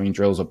effortless swimming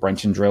drills or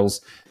Brenton drills.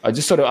 I'd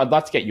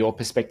love to get your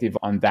perspective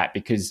on that,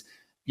 because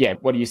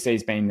what do you see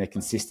as being the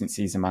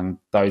consistencies among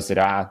those that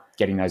are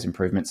getting those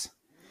improvements?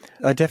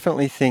 I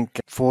definitely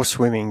think for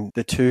swimming,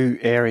 the two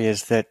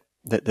areas that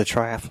the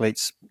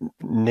triathletes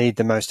need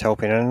the most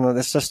help in, and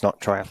that's just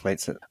not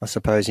triathletes, I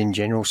suppose in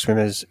general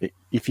swimmers,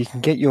 if you can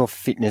get your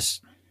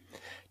fitness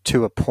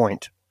to a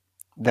point,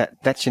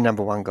 that's your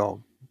number one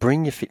goal.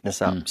 Bring your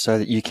fitness up so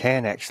that you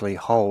can actually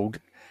hold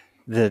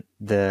the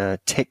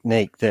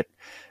technique that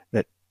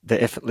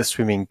the effortless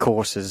swimming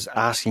course is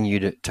asking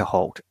you to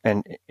hold.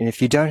 And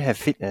if you don't have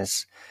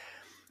fitness,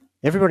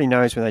 everybody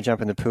knows when they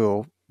jump in the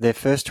pool, their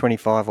first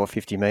 25 or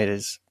 50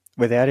 meters,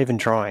 without even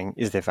trying,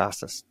 is their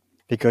fastest,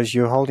 because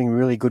you're holding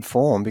really good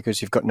form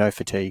because you've got no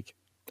fatigue.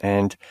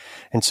 And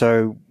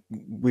so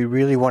we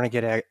really want to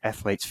get our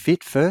athletes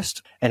fit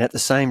first. And at the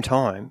same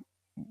time,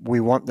 we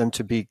want them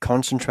to be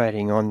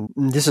concentrating on.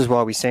 This is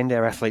why we send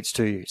our athletes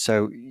to you.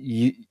 So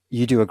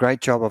you do a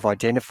great job of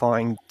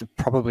identifying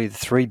probably the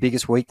 3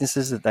 biggest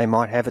weaknesses that they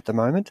might have at the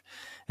moment,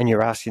 and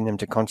you're asking them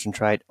to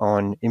concentrate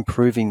on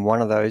improving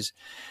one of those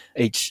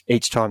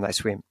each time they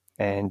swim.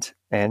 And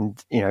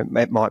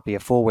it might be a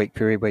 4-week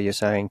period where you're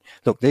saying,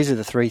 look, these are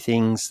the 3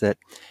 things that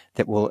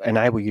will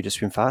enable you to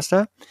swim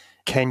faster.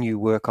 Can you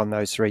work on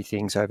those 3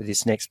 things over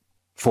this next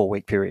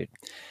 4-week period?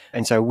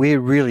 And so we're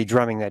really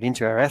drumming that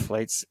into our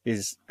athletes,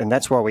 and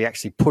that's why we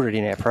actually put it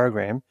in our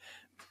program,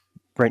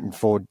 Brenton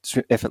Ford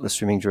Effortless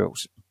Swimming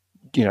Drills.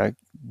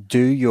 Do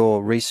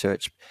your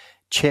research,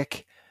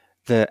 check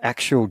the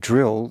actual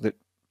drill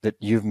that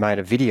you've made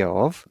a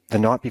video of the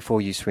night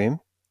before you swim,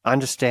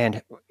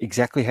 understand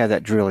exactly how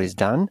that drill is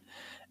done,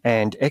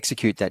 and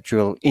execute that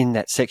drill in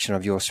that section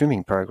of your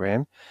swimming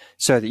program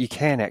so that you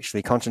can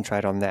actually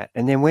concentrate on that.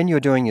 And then when you're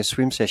doing your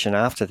swim session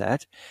after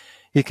that,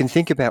 you can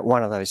think about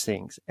one of those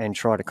things and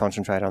try to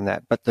concentrate on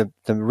that. But the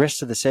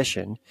rest of the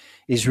session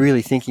is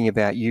really thinking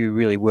about you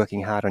really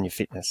working hard on your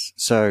fitness.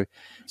 So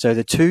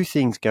the 2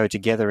 things go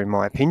together, in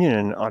my opinion,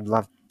 and I'd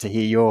love to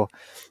hear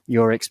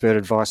your expert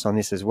advice on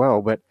this as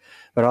well. But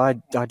I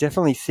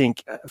definitely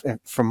think,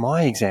 from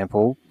my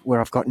example,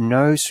 where I've got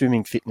no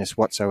swimming fitness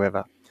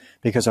whatsoever,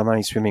 because I'm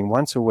only swimming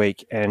once a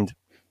week, and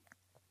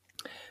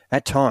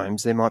at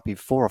times there might be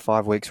 4 or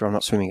 5 weeks where I'm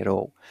not swimming at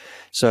all.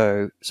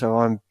 So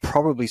I'm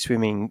probably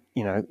swimming,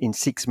 in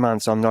 6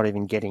 months, I'm not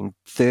even getting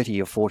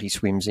 30 or 40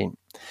 swims in,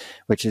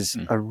 which is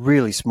a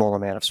really small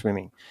amount of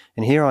swimming.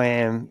 And here I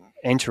am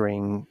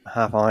entering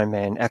half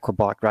Ironman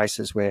aquabike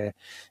races where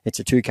it's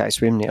a 2K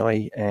swim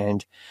nearly,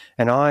 and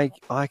I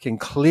can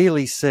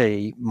clearly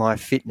see my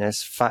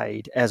fitness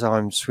fade as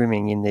I'm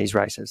swimming in these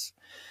races.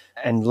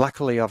 And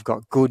luckily, I've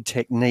got good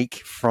technique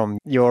from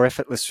your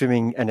effortless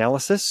swimming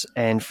analysis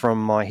and from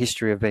my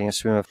history of being a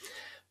swimmer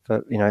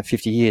for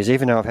 50 years,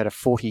 even though I've had a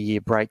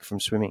 40-year break from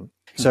swimming.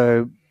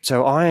 So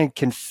I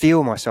can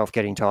feel myself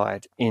getting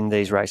tired in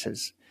these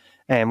races.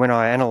 And when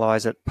I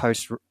analyse it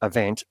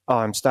post-event,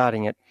 I'm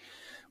starting at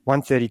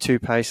 132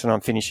 pace and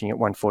I'm finishing at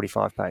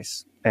 145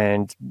 pace.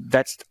 And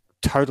that's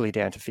totally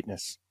down to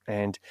fitness.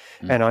 And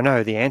I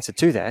know the answer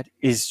to that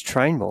is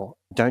train more.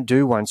 Don't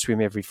do one swim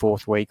every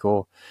 4th week,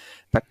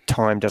 but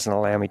time doesn't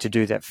allow me to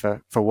do that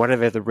for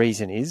whatever the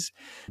reason is.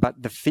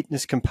 But the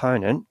fitness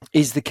component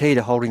is the key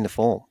to holding the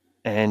form.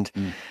 And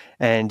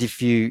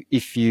if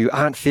you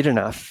aren't fit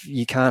enough,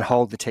 you can't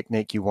hold the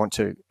technique you want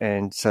to.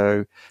 And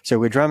so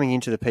we're drumming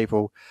into the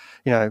people,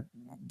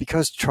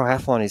 because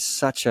triathlon is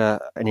such an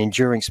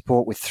enduring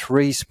sport with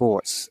 3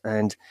 sports,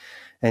 and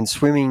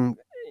swimming,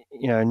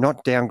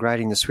 not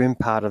downgrading the swim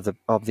part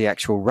of the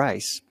actual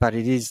race, but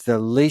it is the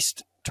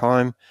least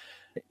time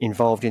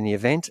involved in the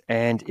event,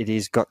 and it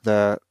is got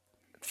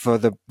for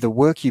the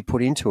work you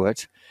put into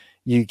it,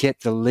 you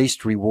get the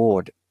least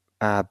reward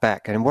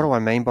back. And what do I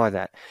mean by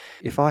that?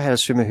 If I had a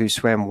swimmer who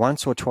swam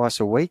once or twice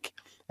a week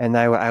and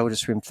they were able to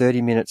swim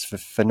 30 minutes for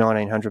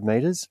 1,900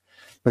 meters,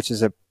 which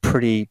is a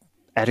pretty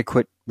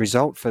adequate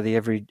result for the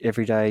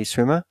everyday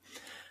swimmer,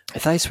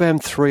 if they swam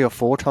 3 or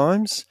 4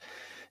 times,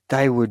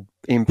 they would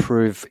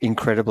improve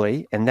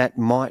incredibly, and that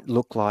might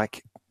look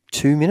like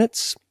 2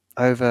 minutes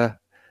over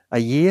a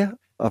year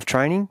of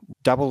training,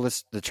 double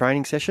the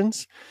training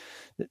sessions.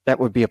 That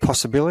would be a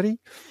possibility.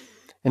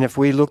 And if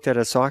we looked at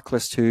a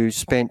cyclist who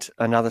spent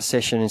another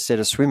session instead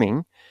of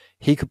swimming,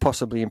 he could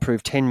possibly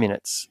improve 10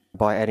 minutes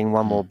by adding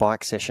one more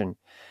bike session.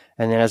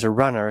 And then as a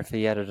runner, if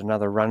he added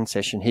another run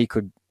session, he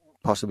could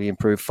possibly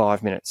improve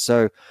 5 minutes.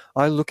 So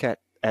I look at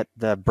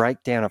the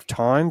breakdown of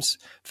times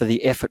for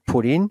the effort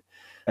put in,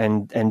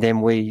 and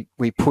then we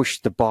push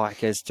the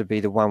bike as to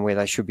be the one where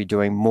they should be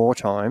doing more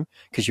time,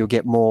 because you'll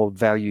get more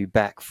value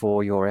back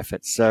for your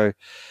efforts. So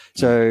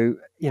we're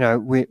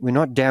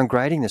not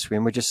downgrading the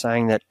swim. We're just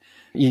saying that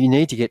you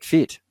need to get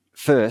fit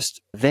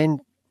first,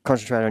 then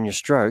concentrate on your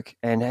stroke.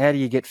 And how do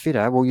you get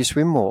fitter? Well, you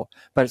swim more,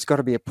 but it's got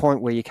to be a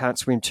point where you can't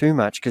swim too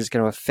much, because it's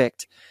going to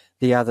affect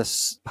the other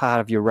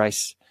part of your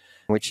race,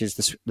 which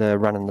is the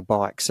run and the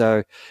bike.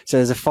 So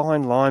there's a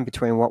fine line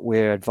between what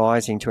we're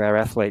advising to our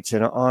athletes,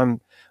 and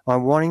I'm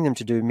wanting them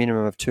to do a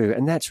minimum of 2,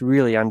 and that's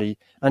really under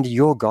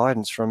your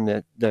guidance from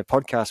the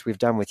podcast we've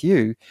done with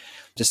you,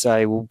 to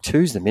say, well,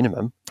 2's the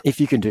minimum.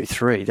 If you can do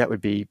 3, that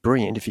would be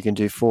brilliant. If you can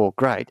do 4,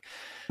 great.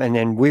 And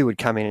then we would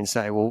come in and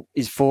say, well,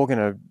 is 4 going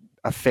to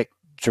affect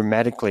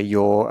dramatically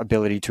your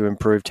ability to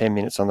improve 10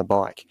 minutes on the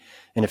bike?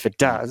 And if it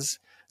does,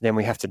 then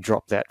we have to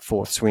drop that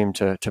 4th swim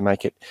to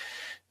make it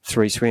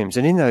 3 swims.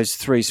 And in those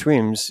 3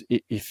 swims,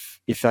 if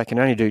they can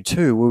only do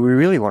 2, well, we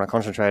really want to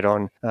concentrate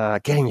on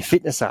getting your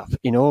fitness up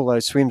in all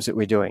those swims that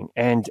we're doing,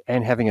 and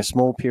having a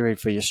small period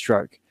for your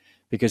stroke,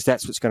 because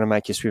that's what's going to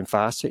make you swim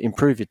faster.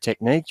 Improve your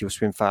technique, you'll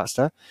swim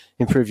faster.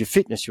 Improve your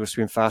fitness, you'll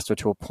swim faster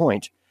to a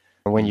point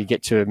when you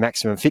get to a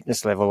maximum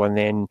fitness level. And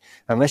then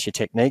unless your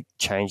technique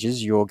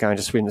changes, you're going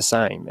to swim the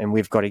same. And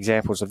we've got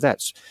examples of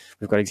that.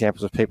 We've got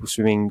examples of people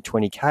swimming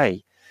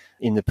 20K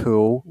in the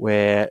pool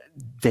where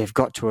they've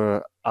got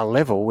to a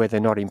level where they're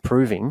not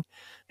improving,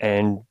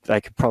 and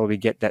they could probably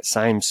get that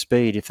same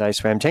speed if they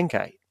swam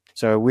 10K.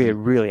 So we're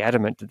really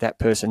adamant that that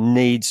person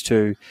needs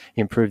to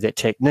improve their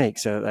technique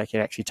so that they can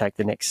actually take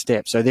the next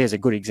step. So there's a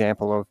good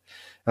example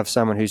of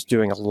someone who's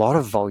doing a lot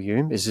of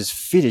volume, is as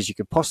fit as you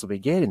could possibly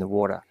get in the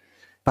water,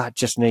 but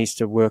just needs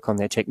to work on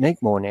their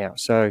technique more now.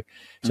 So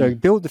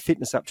build the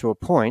fitness up to a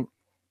point,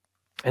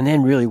 and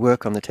then really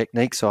work on the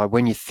technique side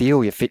when you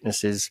feel your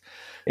fitness is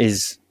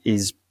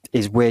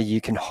where you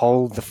can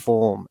hold the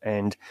form.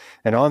 And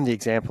I'm the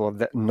example of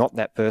that, not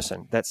that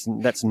person. That's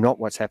not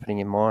what's happening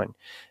in mine.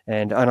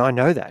 And I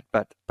know that,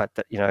 but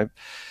that, you know,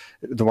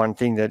 the one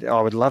thing that I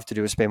would love to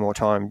do is spend more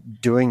time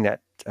doing that,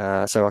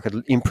 so I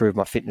could improve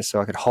my fitness, so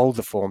I could hold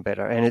the form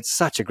better. And it's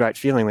such a great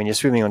feeling when you're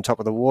swimming on top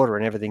of the water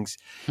and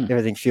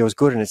everything feels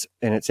good, and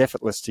it's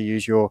effortless, to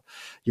use your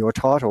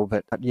title.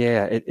 But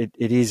yeah, it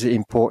is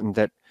important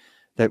that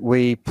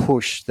we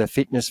push the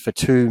fitness for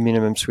 2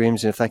 minimum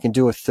swims, and if they can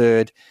do a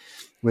third,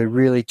 we're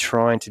really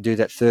trying to do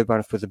that third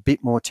one with a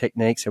bit more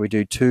technique. So we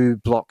do 2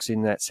 blocks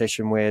in that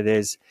session where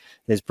there's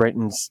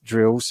Brenton's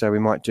drills. So we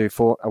might do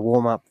a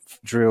warm-up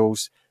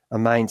drills, a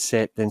main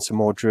set, then some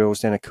more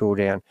drills, then a cool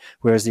down.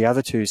 Whereas the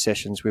other 2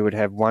 sessions, we would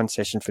have 1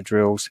 session for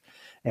drills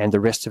and the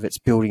rest of it's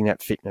building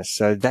that fitness.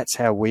 So that's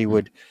how we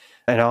would,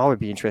 and I would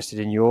be interested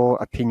in your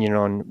opinion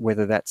on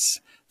whether that's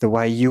the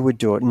way you would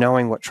do it,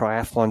 knowing what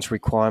triathlon's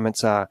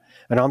requirements are.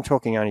 And I'm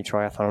talking only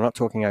triathlon, I'm not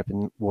talking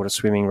open water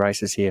swimming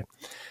races here.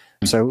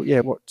 So, yeah,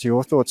 what's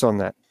your thoughts on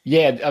that?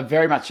 Yeah, I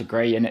very much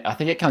agree. And I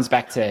think it comes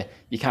back to,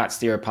 you can't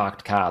steer a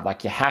parked car.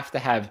 Like, you have to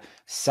have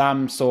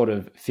some sort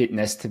of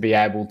fitness to be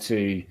able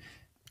to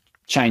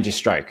change a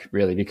stroke,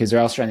 really, because they're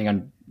else only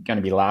going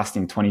to be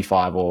lasting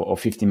 25 or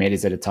 50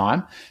 meters at a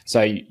time.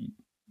 So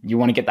you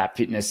want to get that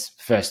fitness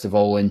first of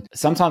all. And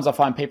sometimes I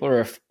find people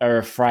are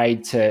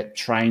afraid to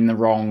train the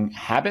wrong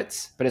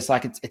habits, but it's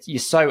like you're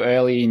so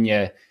early in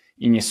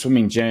your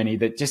swimming journey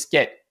that just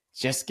get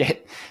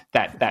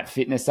that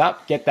fitness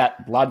up, get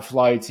that blood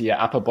flow to your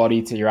upper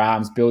body, to your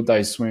arms, build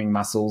those swimming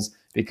muscles,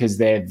 because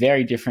they're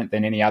very different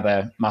than any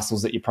other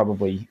muscles that you're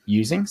probably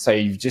using. So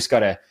you've just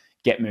got to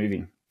get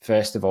moving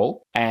first of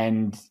all,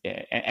 and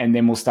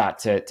then we'll start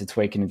to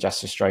tweak and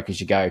adjust your stroke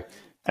as you go.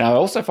 And I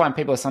also find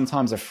people are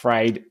sometimes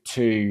afraid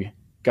to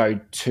go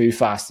too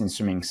fast in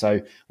swimming.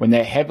 So when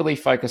they're heavily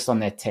focused on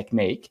their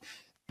technique,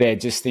 they're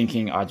just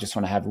thinking, I just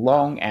want to have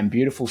long and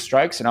beautiful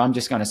strokes, and I'm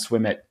just going to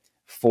swim at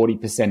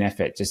 40%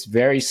 effort, just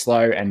very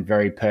slow and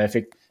very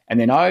perfect. And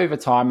then over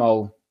time,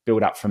 I'll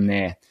build up from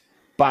there.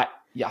 But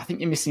yeah, I think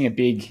you're missing a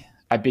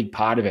big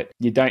part of it.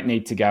 You don't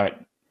need to go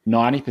at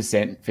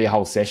 90% for your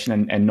whole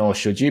session, and nor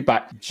should you,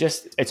 but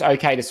just, it's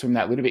okay to swim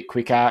that little bit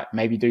quicker,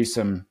 maybe do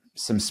some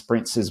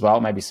sprints as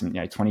well, maybe some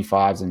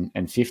 25s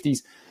and 50s,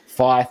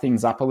 fire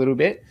things up a little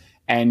bit,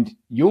 and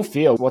you'll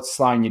feel what's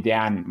slowing you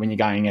down when you're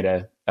going at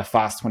a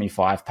fast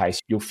 25 pace.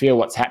 You'll feel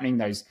what's happening.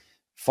 Those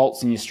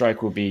faults in your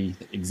stroke will be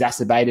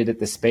exacerbated at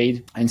the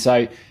speed. And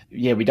so,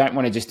 yeah, we don't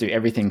want to just do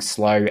everything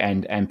slow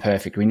and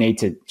perfect. We need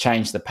to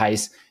change the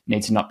pace,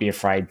 need to not be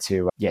afraid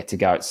to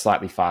go at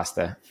slightly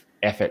faster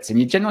efforts. And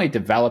you generally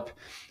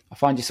I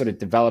find you sort of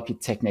develop your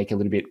technique a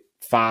little bit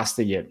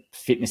faster. Your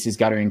fitness is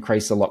going to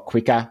increase a lot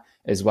quicker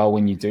as well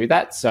when you do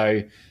that.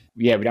 So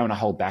yeah, we don't want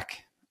to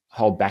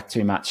hold back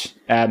too much.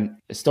 A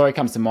story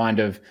comes to mind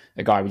of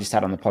a guy we just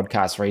had on the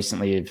podcast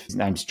recently. His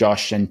name's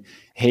Josh, and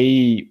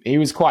he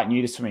was quite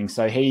new to swimming.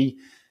 So he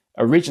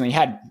originally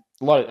had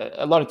a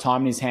lot of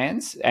time in his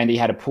hands, and he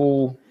had a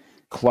pool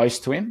close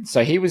to him.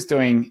 So he was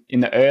doing,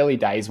 in the early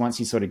days, once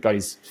he sort of got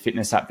his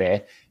fitness up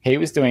there, he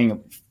was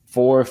doing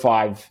 4 or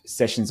 5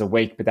 sessions a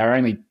week, but they were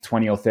only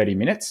 20 or 30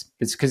 minutes.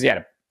 It's because he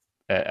had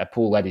a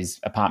pool at his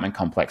apartment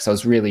complex. So it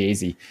was really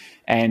easy.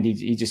 And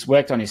he just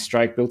worked on his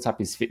stroke, built up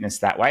his fitness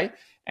that way.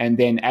 And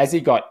then as he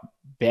got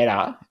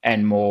better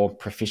and more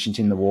proficient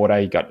in the water,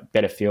 he got a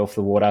better feel for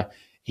the water,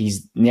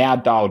 he's now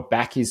dialed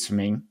back his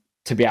swimming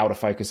to be able to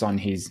focus on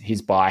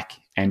his bike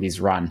and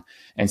his run.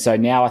 And so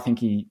now I think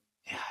he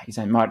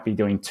might be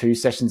doing 2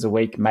 sessions a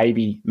week,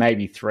 maybe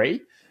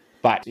 3,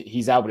 but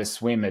he's able to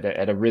swim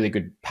at a really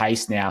good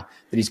pace now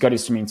that he's got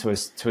his swimming to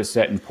a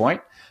certain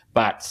point.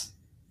 But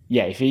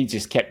yeah, if he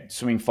just kept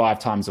swimming 5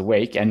 times a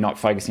week and not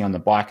focusing on the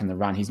bike and the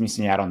run, he's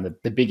missing out on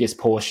the biggest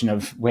portion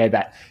of where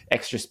that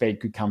extra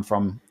speed could come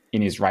from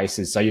in his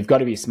races. So you've got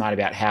to be smart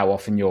about how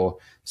often you're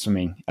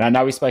swimming. And I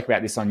know we spoke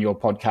about this on your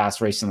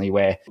podcast recently,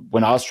 where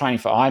when I was training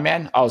for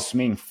Ironman, I was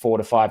swimming 4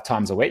 to 5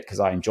 times a week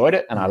because I enjoyed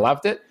it and I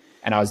loved it.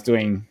 And I was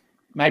doing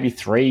maybe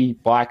 3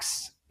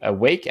 bikes a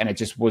week, and it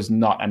just was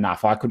not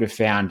enough. I could have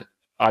found,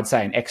 I'd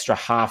say, an extra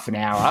half an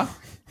hour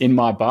in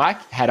my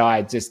bike had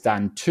I just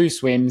done 2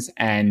 swims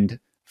and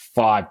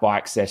 5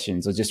 bike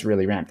sessions, or just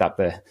really ramped up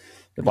the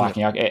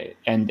biking.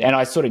 And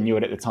I sort of knew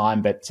it at the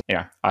time, but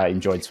I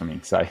enjoyed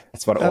swimming, so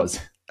that's what it was.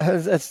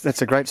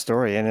 That's a great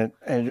story, and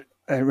it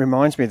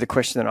reminds me of the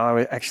question that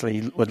I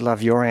actually would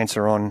love your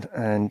answer on.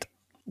 And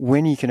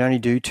when you can only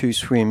do 2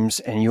 swims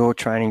and you're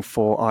training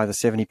for either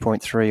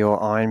 70.3 or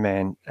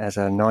Ironman as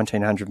a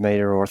 1900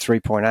 metre or a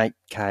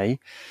 3.8K,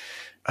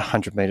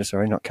 100 metre,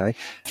 sorry, not K,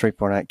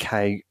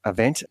 3.8K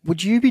event,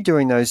 would you be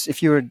doing those,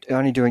 if you were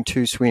only doing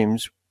 2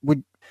 swims,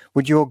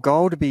 would your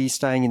goal to be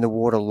staying in the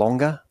water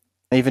longer,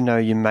 even though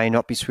you may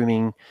not be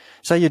swimming?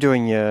 Say you're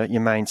doing your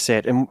main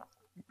set, and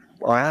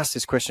I asked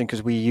this question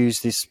because we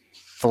use this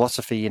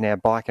philosophy in our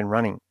bike and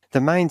running.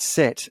 The main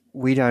set,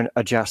 we don't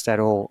adjust at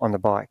all on the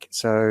bike.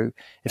 So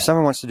if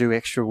someone wants to do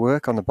extra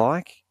work on the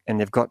bike and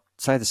they've got,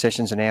 say the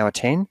session's an hour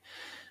 10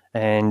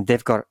 and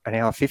they've got an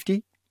hour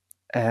 50,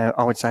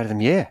 I would say to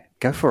them, yeah,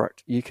 go for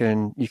it. You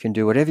can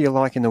do whatever you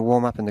like in the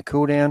warm-up and the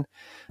cool-down,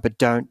 but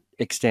don't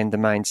extend the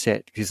main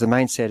set, because the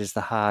main set is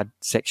the hard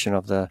section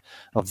of the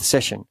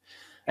session.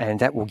 And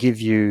that will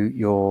give you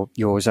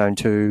your zone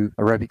 2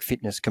 aerobic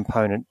fitness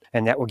component,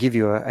 and that will give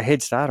you a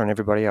head start on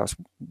everybody else.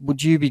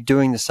 Would you be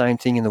doing the same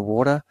thing in the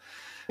water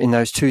in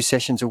those 2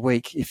 sessions a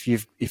week?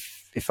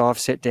 If I've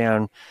set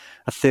down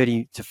a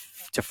 30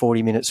 to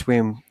 40 minute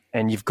swim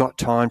and you've got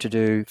time to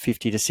do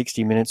 50 to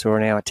 60 minutes or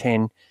an hour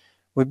 10,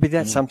 would be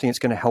that something that's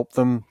going to help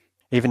them,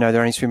 even though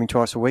they're only swimming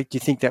twice a week? Do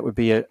you think that would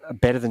be a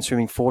better than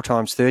swimming 4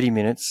 times 30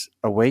 minutes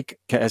a week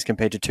as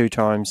compared to 2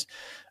 times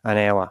an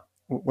hour?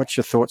 What's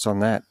your thoughts on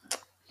that?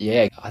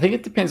 Yeah, I think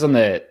it depends on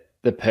the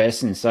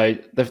person. So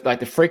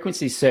the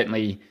frequency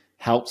certainly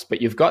helps,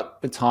 but you've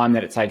got the time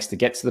that it takes to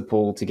get to the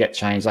pool, to get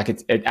changed. Like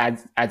it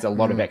adds a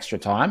lot of extra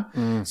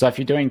time. So if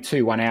you're doing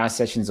 2 1-hour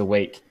sessions a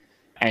week,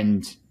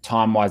 and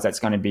time-wise that's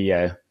going to be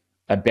a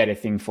better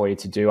thing for you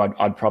to do,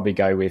 I'd probably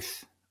go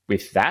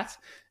with that.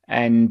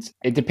 And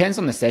it depends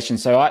on the session.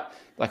 So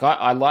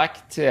I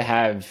like to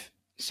have,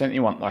 certainly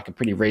want like a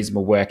pretty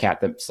reasonable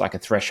workout that's like a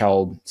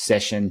threshold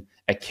session,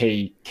 a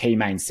key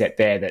main set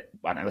there that,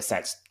 I don't know, let's say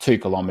it's 2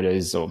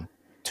 kilometers or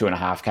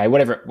 2.5K,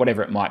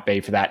 whatever it might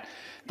be for that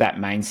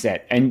main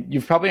set. And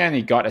you've probably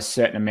only got a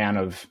certain amount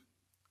of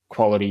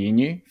quality in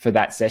you for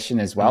that session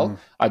as well.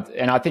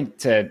 I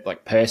think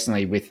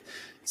personally with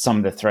some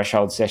of the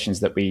threshold sessions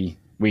that we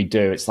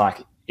do, it's like,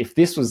 if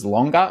this was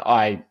longer,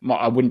 I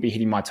wouldn't be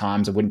hitting my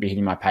times, I wouldn't be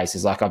hitting my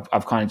paces. Like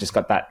I've kind of just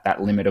got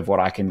that limit of what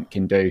I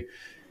can do.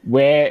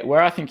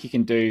 Where I think you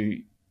can do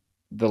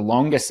the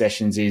longer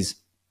sessions is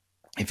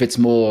if it's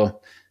more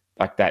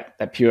like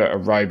that pure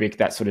aerobic,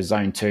 that sort of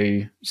zone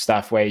 2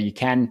 stuff, where you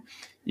can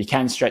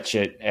stretch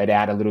it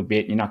out a little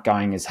bit. You're not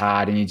going as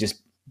hard and you're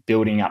just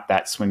building up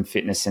that swim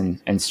fitness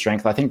and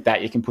strength. I think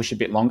that you can push a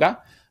bit longer.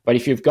 But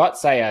if you've got,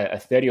 say, a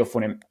 30 or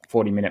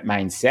 40 minute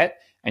main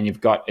set and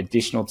you've got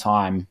additional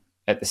time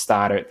at the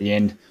start or at the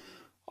end,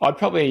 I'd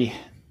probably,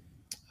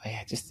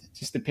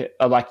 just a bit,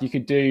 like you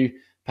could do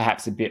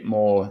perhaps a bit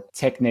more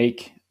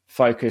technique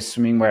focused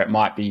swimming, where it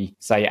might be,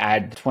 say,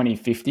 add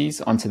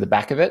 20/50s onto the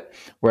back of it,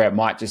 where it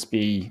might just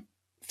be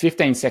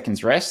 15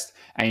 seconds rest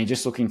and you're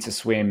just looking to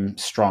swim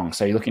strong.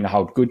 So you're looking to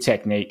hold good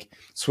technique,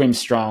 swim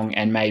strong,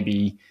 and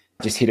maybe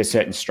just hit a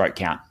certain stroke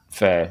count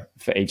for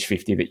each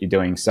 50 that you're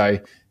doing. So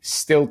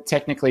still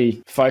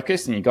technically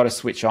focused and you've got to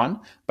switch on,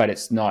 but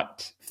it's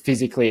not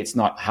physically, it's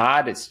not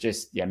hard. It's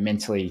just,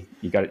 mentally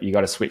you got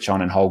to switch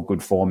on and hold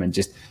good form, and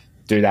just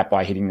do that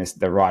by hitting the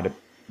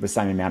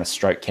same amount of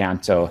stroke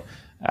count, or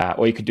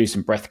you could do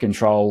some breath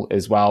control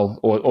as well,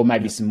 or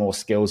maybe some more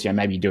skills.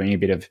 Maybe doing a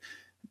bit of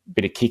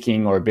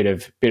kicking or a bit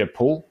of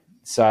pull.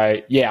 So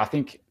I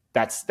think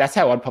that's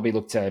how I'd probably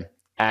look to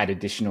add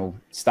additional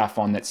stuff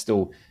on that's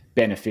still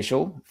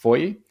beneficial for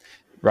you,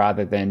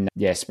 rather than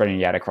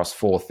spreading it out across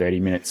 4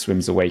 30-minute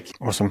swims a week.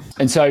 Awesome.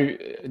 And so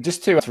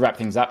just to wrap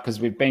things up, because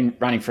we've been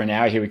running for an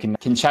hour here, we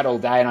can chat all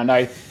day. And I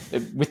know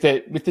with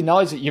the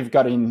knowledge that you've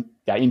got in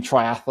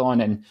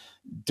triathlon and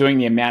doing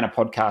the amount of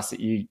podcasts that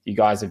you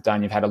guys have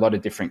done, you've had a lot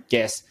of different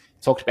guests,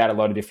 talked about a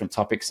lot of different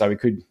topics, so we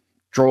could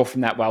draw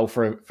from that well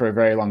for a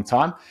very long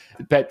time.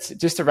 But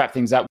just to wrap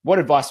things up, what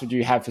advice would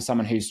you have for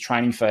someone who's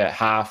training for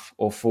half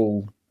or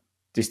full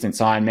distance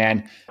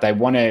Ironman? They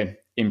want to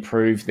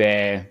improve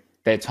their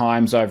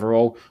times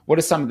overall. What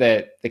are some of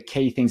the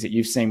key things that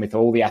you've seen with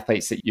all the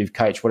athletes that you've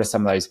coached? What are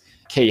some of those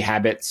key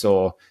habits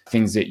or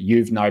things that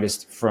you've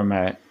noticed from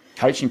a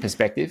coaching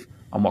perspective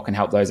on what can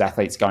help those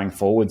athletes going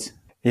forwards?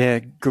 Yeah,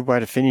 good way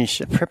to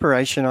finish.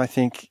 Preparation, I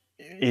think,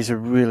 is a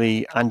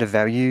really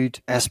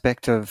undervalued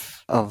aspect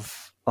of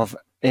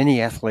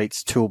any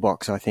athlete's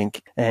toolbox, I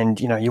think. And,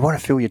 you want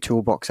to fill your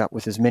toolbox up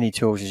with as many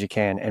tools as you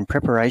can. And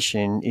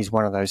preparation is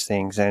one of those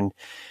things. And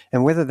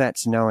whether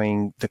that's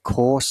knowing the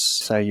course,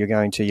 so you're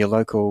going to your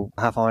local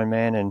half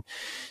Ironman and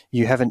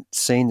you haven't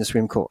seen the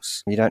swim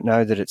course. You don't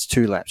know that it's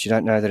 2 laps. You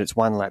don't know that it's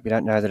 1 lap. You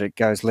don't know that it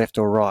goes left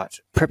or right.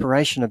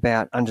 Preparation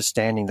about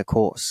understanding the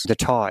course, the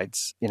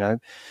tides,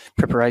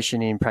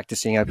 preparation in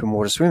practicing open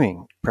water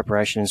swimming,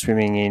 preparation in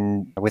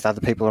swimming with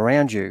other people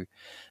around you.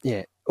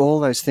 Yeah.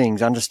 All those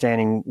things,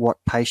 understanding what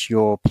pace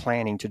you're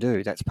planning to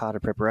do, that's part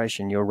of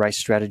preparation, your race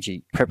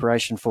strategy,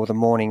 preparation for the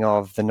morning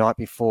of, the night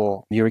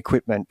before, your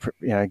equipment,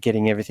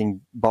 getting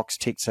everything box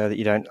ticked so that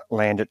you don't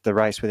land at the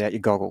race without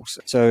your goggles.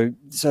 So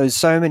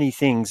many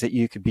things that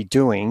you could be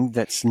doing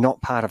that's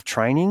not part of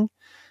training,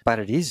 but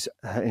it is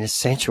an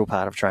essential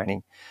part of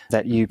training,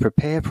 that you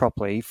prepare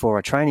properly for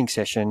a training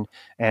session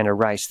and a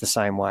race the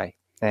same way.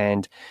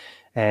 And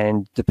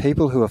the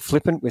people who are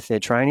flippant with their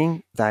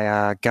training, they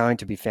are going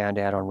to be found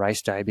out on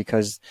race day,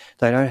 because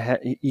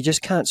you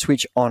just can't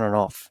switch on and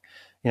off.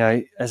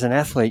 As an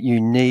athlete, you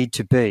need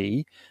to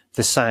be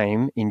the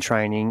same in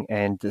training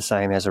and the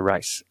same as a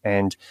race.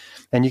 And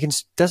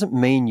doesn't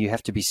mean you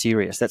have to be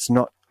serious. That's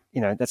not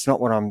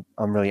what I'm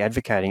really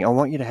advocating. I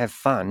want you to have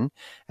fun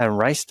on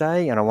race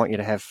day, and I want you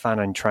to have fun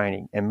in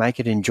training and make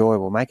it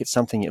enjoyable, make it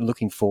something you're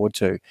looking forward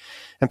to.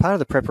 And part of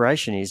the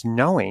preparation is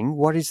knowing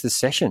what is the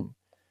session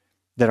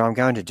that I'm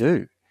going to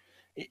do.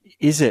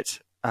 Is it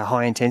a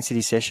high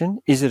intensity session?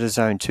 Is it a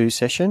zone 2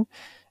 session?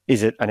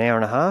 Is it an hour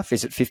and a half?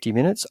 Is it 50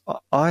 minutes?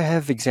 I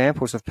have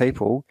examples of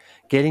people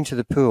getting to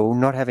the pool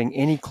not having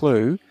any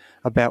clue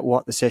about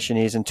what the session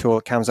is until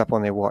it comes up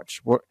on their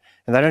watch.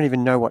 And they don't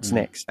even know what's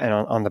next. And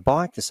on the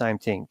bike, the same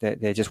thing.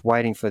 They're just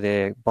waiting for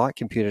their bike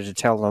computer to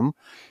tell them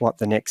what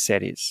the next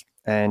set is.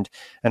 And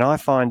I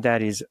find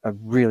that is a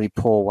really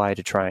poor way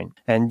to train.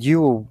 And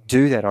you will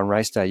do that on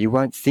race day. You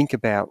won't think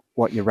about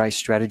what your race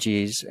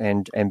strategy is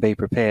and be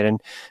prepared.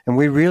 And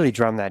we really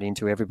drum that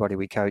into everybody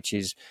we coach,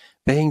 is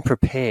being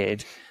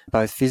prepared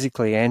both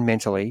physically and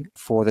mentally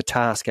for the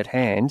task at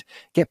hand.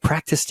 Get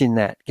practiced in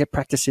that. Get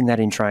practiced in that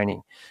in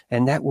training.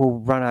 And that will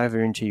run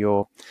over into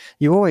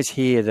you always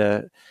hear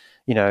the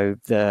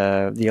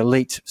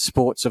elite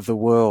sports of the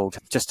world.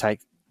 Just take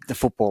the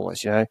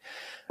footballers,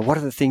 What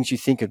are the things you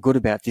think are good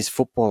about this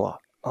footballer?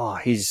 Oh,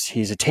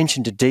 his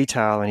attention to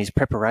detail and his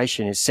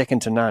preparation is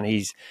second to none.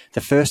 He's the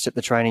first at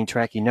the training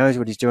track. He knows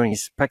what he's doing.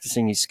 He's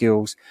practicing his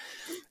skills.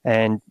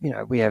 And,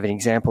 we have an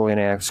example in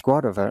our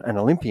squad of an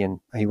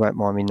Olympian. He won't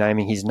mind me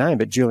naming his name,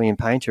 but Julian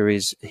Painter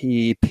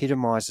he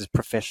epitomizes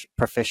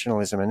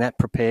professionalism, and that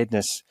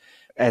preparedness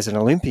as an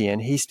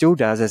Olympian, he still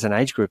does as an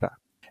age grouper.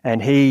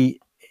 And he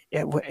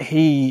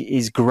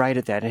is great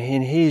at that.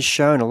 And he has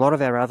shown a lot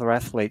of our other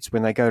athletes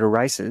when they go to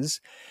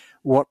races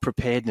what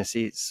preparedness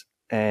is.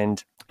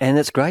 And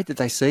it's great that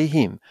they see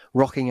him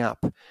rocking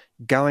up,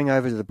 going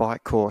over to the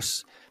bike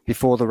course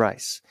before the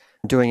race,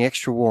 doing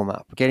extra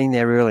warm-up, getting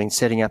there early and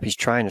setting up his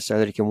trainer so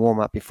that he can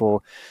warm up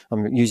before.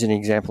 I'm using an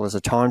example as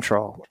a time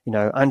trial,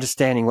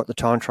 understanding what the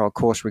time trial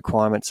course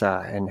requirements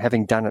are, and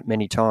having done it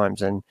many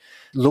times and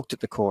looked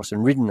at the course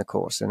and ridden the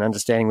course and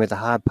understanding where the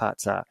hard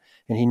parts are.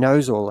 And he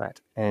knows all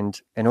that.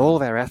 And all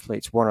of our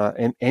athletes want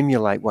to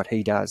emulate what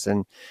he does.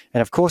 And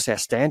of course our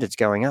standards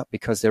going up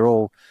because they're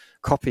all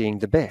copying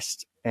the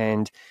best.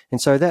 And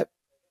so that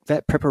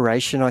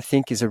preparation, I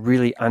think, is a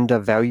really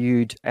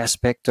undervalued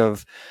aspect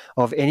of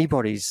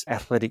anybody's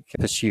athletic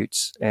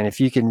pursuits. And if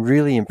you can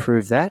really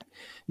improve that,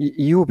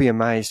 you will be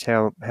amazed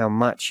how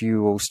much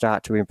you will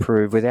start to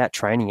improve without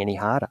training any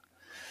harder,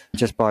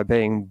 just by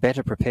being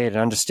better prepared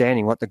and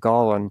understanding what the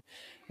goal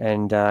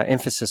and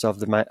emphasis of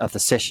the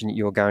session that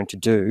you're going to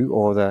do,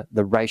 or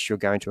the race you're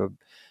going to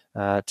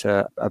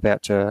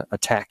about to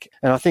attack.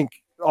 And I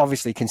think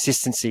obviously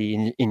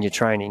consistency in your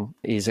training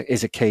is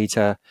a key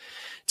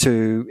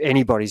to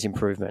anybody's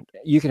improvement.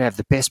 You can have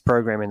the best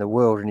program in the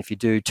world, and if you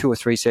do 2 or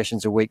 3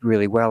 sessions a week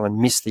really well and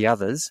miss the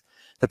others,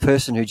 the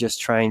person who just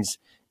trains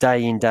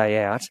day in,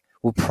 day out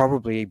will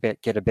probably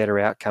get a better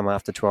outcome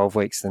after 12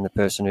 weeks than the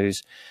person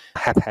who's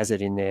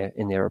haphazard in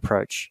their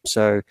approach.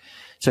 So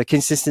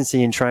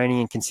consistency in training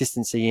and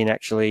consistency in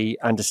actually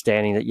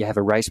understanding that you have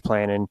a race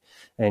plan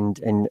and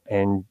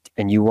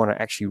you want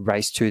to actually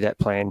race to that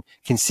plan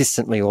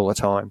consistently all the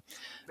time.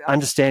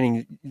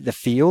 Understanding the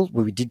feel,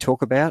 we did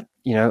talk about,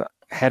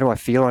 how do I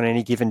feel on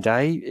any given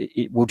day?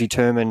 It will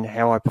determine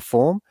how I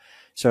perform.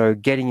 So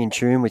getting in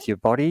tune with your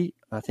body,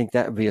 I think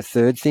that would be a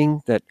third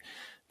thing that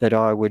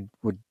I would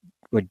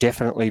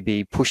definitely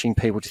be pushing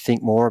people to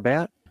think more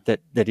about,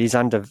 that is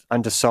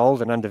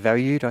undersold and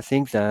undervalued. I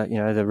think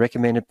the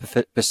recommended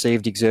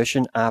perceived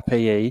exertion,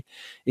 RPE,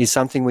 is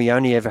something we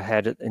only ever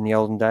had in the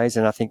olden days,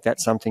 and I think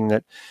that's something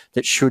that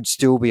should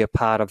still be a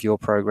part of your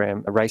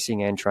program,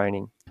 racing and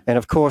training. And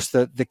of course,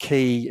 the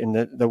key and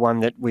the one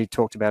that we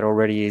talked about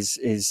already is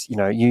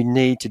you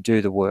need to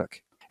do the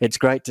work. It's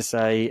great to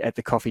say at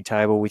the coffee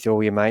table with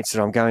all your mates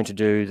that I'm going to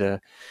do the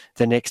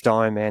next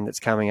Ironman that's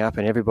coming up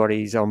and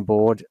everybody's on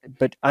board,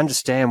 but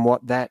understand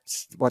what that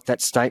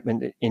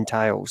statement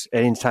entails.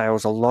 It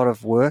entails a lot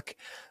of work,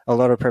 a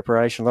lot of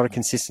preparation, a lot of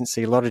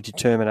consistency, a lot of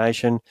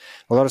determination,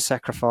 a lot of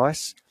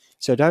sacrifice.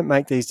 So don't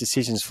make these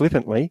decisions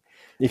flippantly.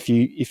 If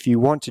you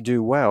want to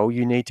do well,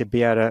 you need to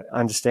be able to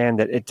understand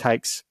that it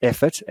takes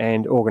effort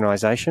and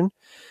organisation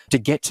to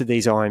get to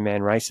these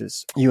Ironman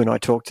races. You and I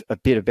talked a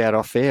bit about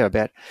off air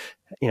about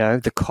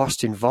the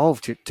cost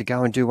involved to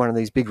go and do one of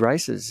these big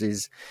races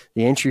is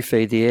the entry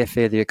fee, the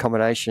airfare, the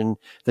accommodation,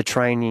 the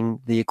training,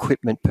 the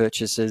equipment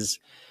purchases.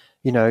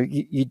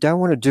 You don't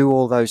want to do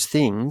all those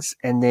things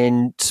and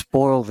then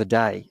spoil the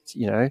day.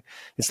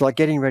 It's like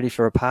getting ready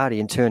for a party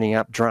and turning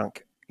up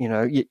drunk.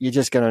 you're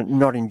just going to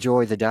not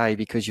enjoy the day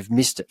because you've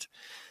missed it.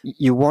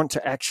 You want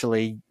to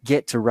actually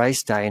get to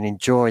race day and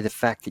enjoy the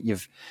fact that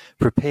you've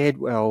prepared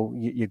well,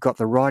 you've got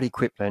the right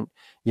equipment,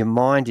 your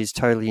mind is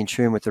totally in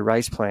tune with the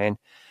race plan,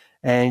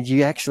 and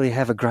you actually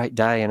have a great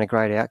day and a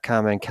great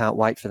outcome and can't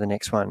wait for the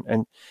next one.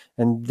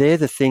 And they're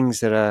the things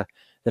that are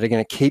going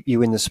to keep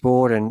you in the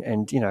sport.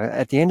 And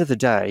at the end of the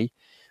day,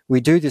 we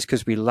do this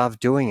because we love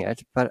doing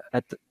it. But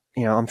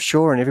I'm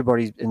sure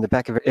in the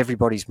back of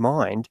everybody's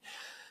mind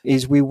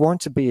is we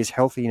want to be as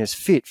healthy and as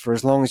fit for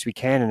as long as we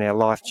can in our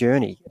life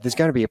journey. There's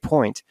going to be a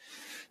point.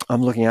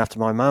 I'm looking after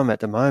my mum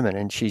at the moment,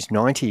 and she's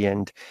 90,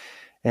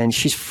 and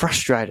she's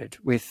frustrated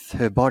with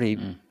her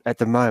body at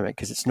the moment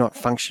because it's not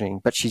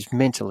functioning, but she's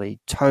mentally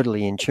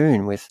totally in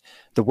tune with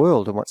the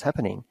world and what's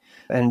happening.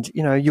 And,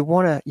 you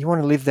want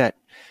to live that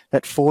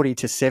 40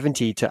 to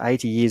 70 to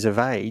 80 years of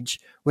age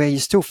where you're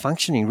still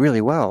functioning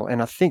really well.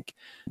 And I think,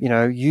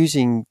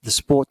 using the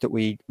sport that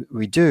we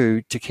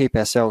do to keep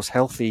ourselves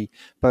healthy,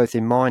 both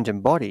in mind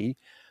and body,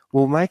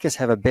 will make us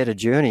have a better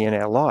journey in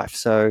our life.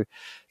 So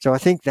I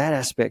think that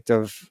aspect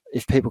of,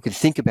 if people can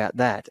think about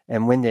that,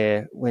 and when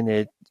they're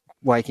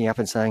waking up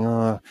and saying,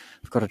 oh,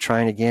 I've got to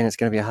train again, it's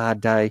going to be a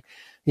hard day.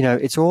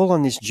 It's all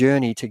on this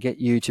journey to get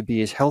you to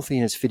be as healthy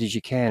and as fit as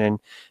you can.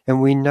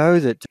 And we know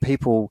that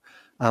people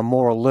are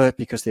more alert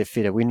because they're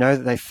fitter. We know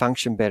that they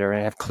function better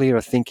and have clearer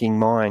thinking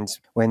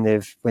minds when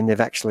they've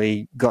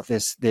actually got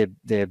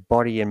their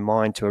body and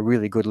mind to a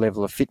really good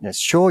level of fitness.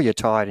 Sure, you're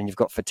tired and you've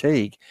got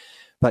fatigue,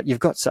 but you've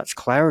got such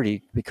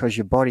clarity because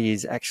your body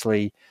is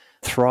actually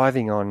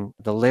thriving on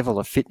the level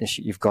of fitness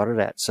that you've got it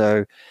at.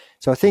 So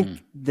I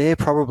think they're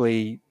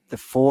probably the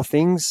four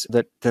things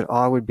that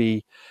I would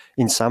be,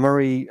 in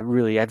summary,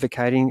 really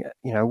advocating.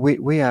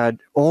 We are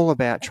all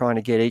about trying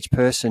to get each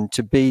person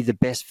to be the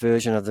best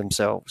version of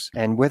themselves.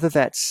 And whether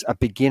that's a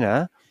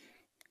beginner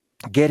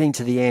getting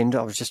to the end.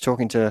 I was just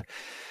talking to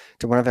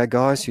one of our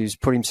guys who's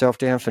put himself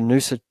down for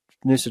Noosa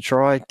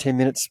Try 10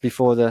 minutes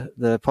before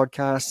the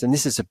podcast. And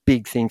this is a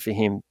big thing for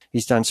him.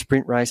 He's done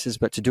sprint races,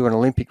 but to do an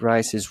Olympic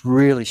race is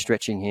really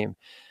stretching him.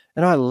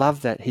 And I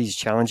love that he's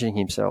challenging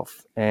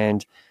himself.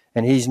 And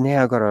he's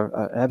now got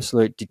an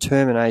absolute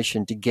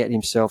determination to get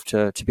himself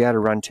to be able to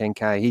run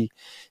 10K.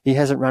 He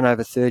hasn't run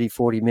over 30,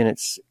 40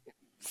 minutes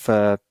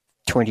for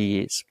 20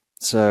 years.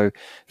 So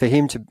for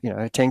him to,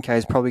 10K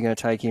is probably going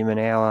to take him an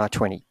hour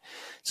 20.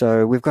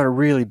 So we've got a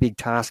really big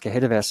task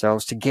ahead of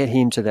ourselves to get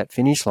him to that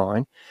finish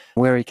line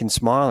where he can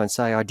smile and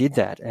say, I did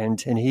that. And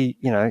he,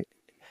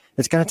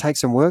 it's going to take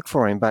some work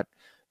for him, but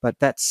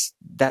that's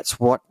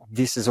what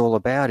this is all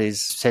about,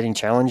 is setting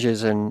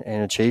challenges and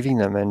achieving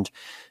them.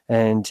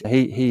 And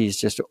he is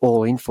just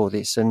all in for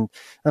this. And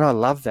I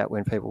love that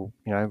when people,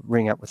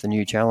 ring up with a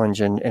new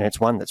challenge and it's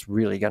one that's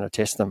really going to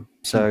test them.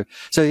 So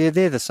yeah,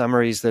 they're the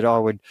summaries that I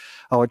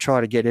would try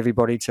to get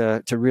everybody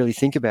to really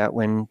think about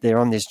when they're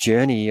on this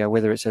journey,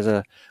 whether it's as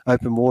a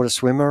open water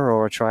swimmer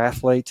or a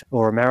triathlete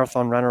or a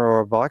marathon runner or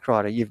a bike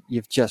rider.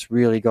 You've just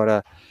really got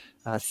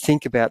to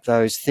think about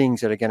those things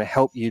that are going to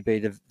help you be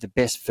the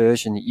best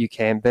version that you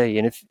can be.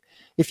 And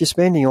if you're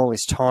spending all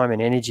this time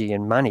and energy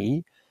and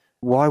money,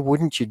 why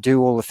wouldn't you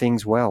do all the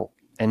things well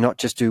and not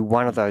just do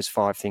one of those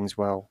 5 things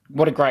well?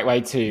 What a great way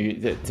to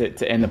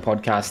end the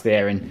podcast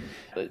there. And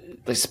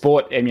the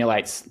sport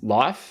emulates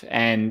life.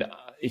 And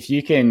if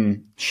you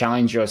can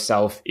challenge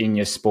yourself in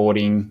your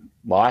sporting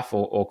life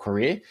or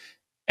career,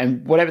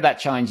 and whatever that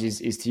challenge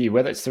is to you,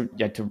 whether it's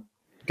to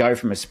go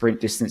from a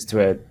sprint distance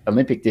to an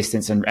Olympic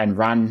distance and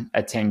run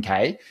a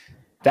 10K,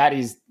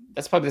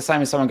 that's probably the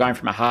same as someone going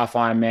from a half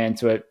Ironman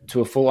to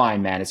a full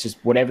Ironman. It's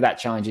just whatever that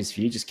challenge is for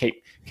you, just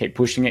keep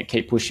pushing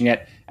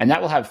it. And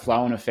that will have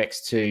flow-on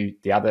effects to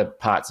the other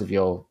parts of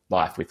your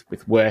life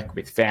with work,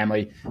 with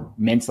family,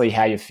 mentally,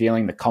 how you're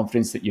feeling, the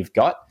confidence that you've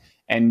got.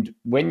 And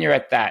when you're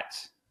at that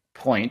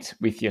point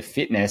with your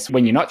fitness,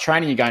 when you're not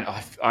training, you're going,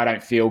 oh, I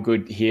don't feel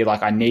good here.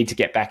 Like, I need to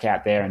get back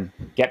out there and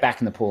get back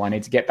in the pool. I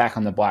need to get back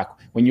on the bike.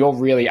 When you're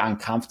really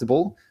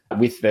uncomfortable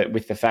with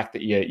the fact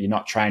that you're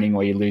not training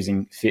or you're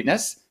losing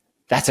fitness,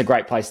 that's a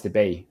great place to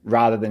be,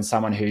 rather than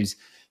someone who's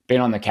been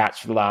on the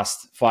couch for the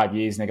last 5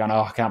 years and they're going,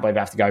 oh, I can't believe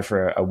I have to go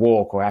for a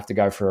walk or I have to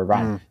go for a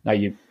run. No,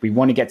 we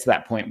want to get to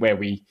that point where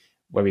we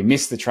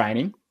miss the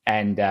training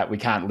and we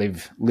can't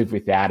live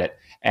without it.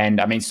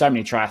 And I mean, so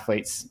many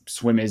triathletes,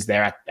 swimmers,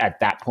 they're at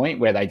that point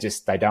where they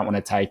don't want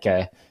to take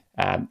a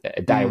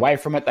day away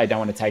from it. They don't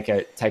want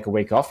to take a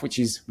week off, which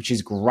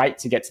is great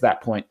to get to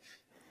that point.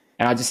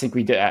 And I just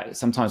think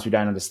sometimes we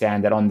don't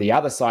understand that on the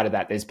other side of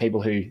that, there's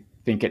people who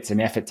think it's an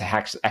effort to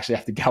actually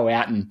have to go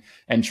out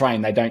and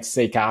train. They don't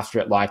seek after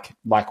it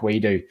like we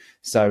do.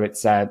 So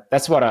it's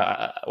that's what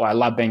I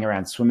love being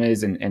around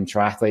swimmers and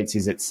triathletes,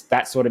 is it's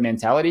that sort of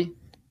mentality.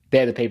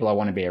 They're the people I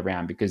want to be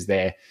around, because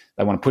they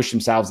want to push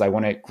themselves, they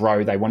want to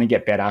grow, they want to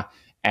get better.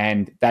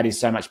 And that is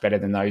so much better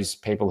than those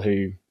people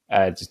who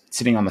are just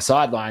sitting on the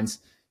sidelines,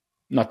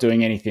 not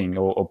doing anything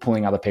or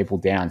pulling other people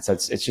down. So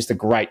it's just a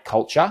great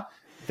culture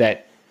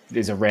that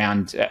is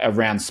around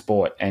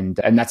sport. And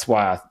that's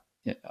why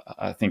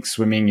I think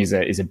swimming is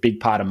a big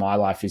part of my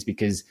life, is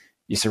because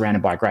you're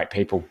surrounded by great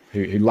people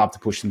who love to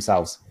push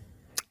themselves.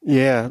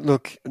 Yeah,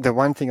 look, the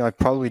one thing I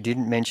probably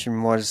didn't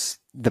mention was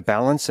the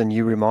balance, and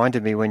you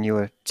reminded me when you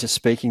were just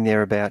speaking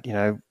there about,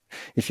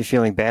 if you're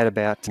feeling bad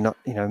about not,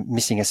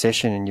 missing a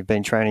session and you've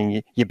been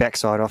training your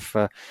backside off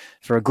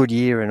for a good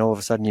year and all of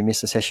a sudden you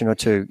miss a session or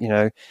two,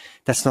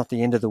 that's not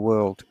the end of the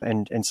world.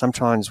 And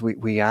sometimes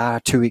we are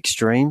too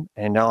extreme.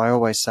 And I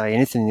always say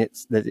anything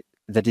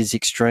that is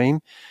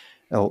extreme,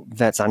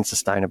 that's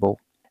unsustainable.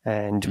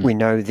 And we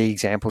know the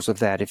examples of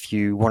that. If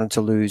you wanted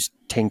to lose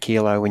 10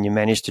 kilo and you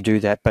managed to do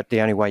that, but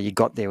the only way you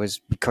got there was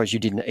because you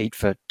didn't eat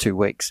for 2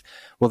 weeks.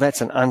 Well,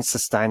 that's an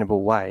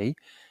unsustainable way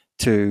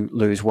to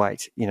lose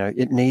weight.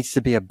 It needs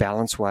to be a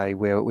balanced way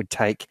where it would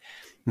take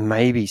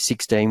maybe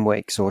 16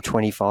 weeks or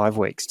 25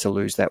 weeks to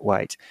lose that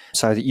weight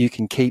so that you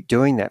can keep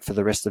doing that for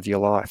the rest of your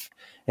life.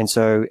 And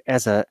so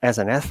as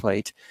an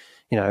athlete,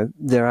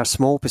 there are a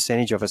small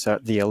percentage of us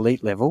at the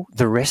elite level.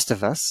 The rest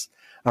of us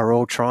are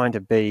all trying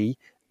to be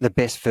the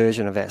best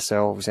version of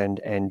ourselves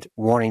and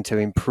wanting to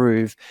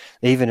improve.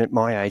 Even at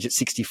my age, at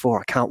 64,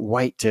 I can't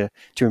wait to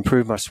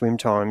improve my swim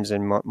times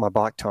and my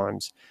bike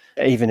times.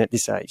 Even at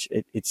this age,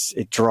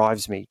 it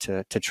drives me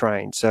to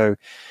train. So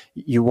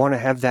you want to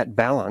have that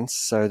balance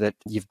so that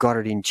you've got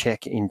it in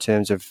check in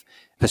terms of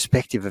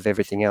perspective of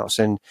everything else.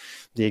 And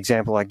the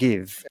example I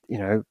give,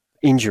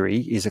 injury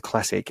is a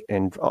classic.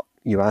 And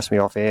you asked me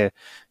off air,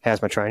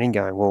 how's my training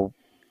going? Well,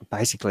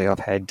 basically I've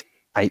had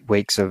 8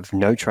 weeks of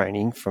no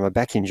training from a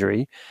back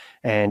injury,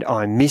 and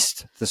I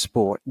missed the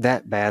sport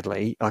that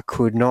badly. I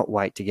could not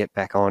wait to get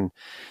back on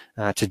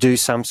to do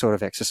some sort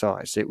of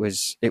exercise. It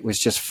was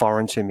just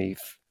foreign to me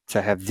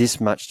to have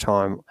this much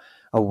time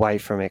away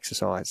from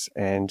exercise,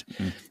 and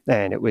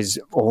it was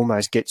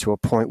almost get to a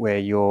point where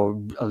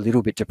you're a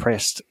little bit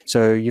depressed.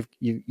 So you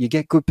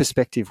get good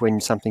perspective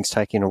when something's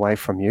taken away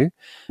from you,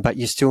 but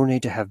you still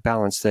need to have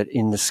balance. That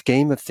in the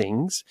scheme of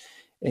things.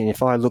 And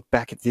if I look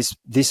back at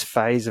this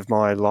phase of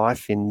my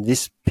life in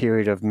this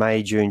period of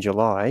May, June,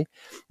 July,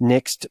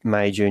 next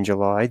May, June,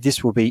 July,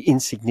 this will be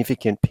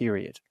insignificant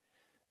period.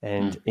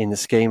 And in the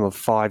scheme of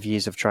 5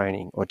 years of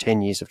training or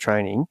 10 years of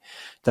training,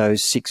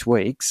 those 6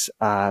 weeks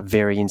are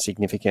very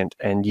insignificant.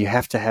 And you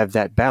have to have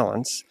that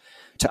balance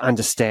to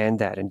understand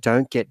that, and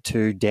don't get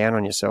too down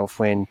on yourself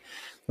when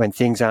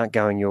things aren't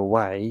going your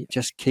way.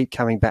 Just keep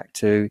coming back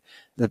to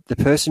the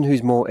person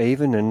who's more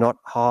even and not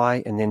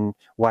high and then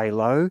way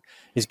low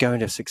is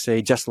going to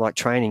succeed, just like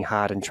training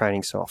hard and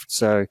training soft.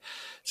 So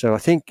I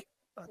think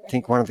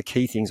one of the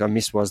key things I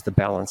missed was the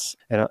balance,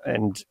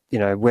 and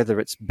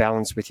whether it's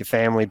balance with your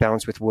family,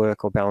 balance with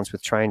work, or balance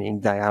with training,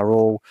 they are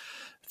all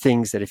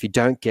things that if you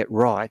don't get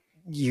right,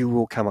 you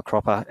will come a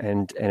cropper,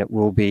 and it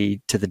will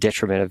be to the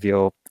detriment of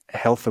your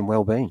health and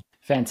well-being.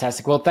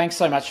 Fantastic. Well, thanks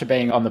so much for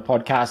being on the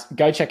podcast.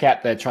 Go check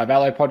out the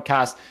Trivelo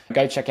podcast.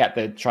 Go check out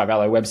the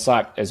Trivelo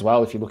website as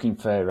well if you're looking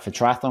for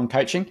triathlon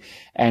coaching.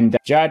 And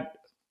Gerard,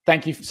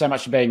 thank you so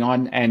much for being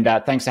on, and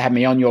thanks for having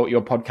me on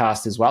your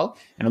podcast as well.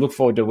 And I look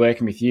forward to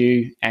working with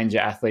you and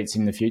your athletes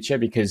in the future,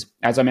 because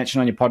as I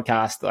mentioned on your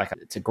podcast,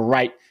 it's a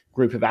great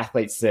group of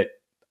athletes that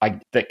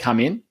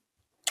come in.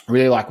 I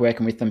really like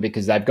working with them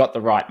because they've got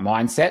the right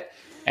mindset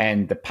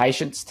and the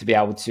patience to be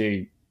able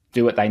to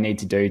do what they need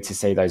to do to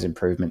see those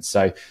improvements.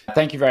 So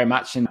thank you very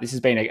much. And this has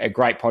been a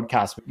great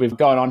podcast. We've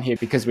gone on here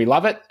because we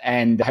love it,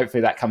 and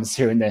hopefully that comes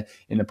through in the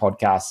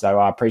podcast. So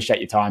I appreciate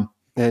your time.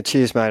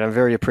 Cheers, mate. I'm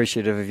very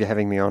appreciative of you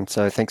having me on.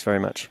 So thanks very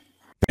much.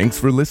 Thanks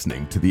for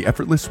listening to the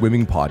Effortless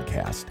Swimming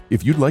Podcast.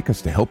 If you'd like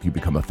us to help you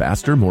become a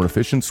faster, more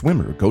efficient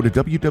swimmer, go to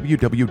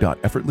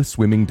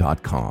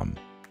www.effortlessswimming.com.